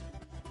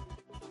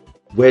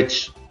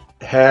 which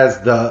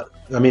has the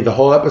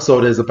whole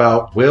episode is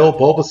about will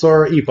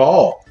Bulbasaur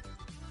evolve?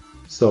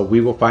 So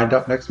we will find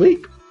out next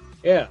week.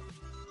 Yeah.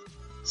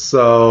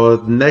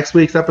 So next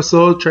week's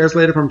episode,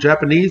 translated from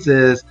Japanese,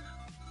 is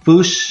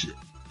Fushigdane's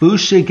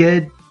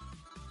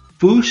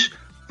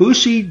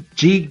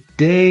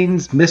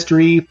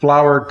Mystery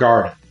Flower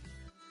Garden.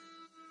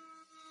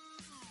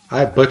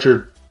 I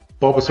butchered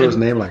Bulbasaur's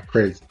name like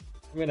crazy.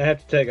 I'm gonna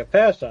have to take a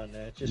pass on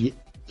that.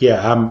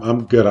 Yeah,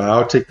 I'm good.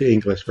 I'll take the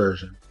English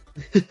version.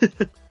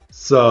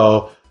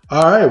 So,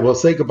 all right, we'll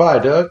say goodbye,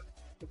 Doug.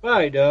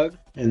 Goodbye, Doug.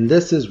 And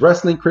this is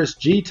Wrestling Chris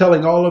G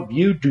telling all of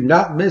you, do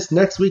not miss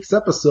next week's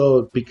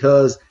episode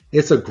because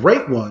it's a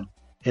great one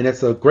and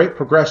it's a great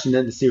progression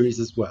in the series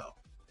as well.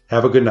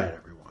 Have a good night, everyone.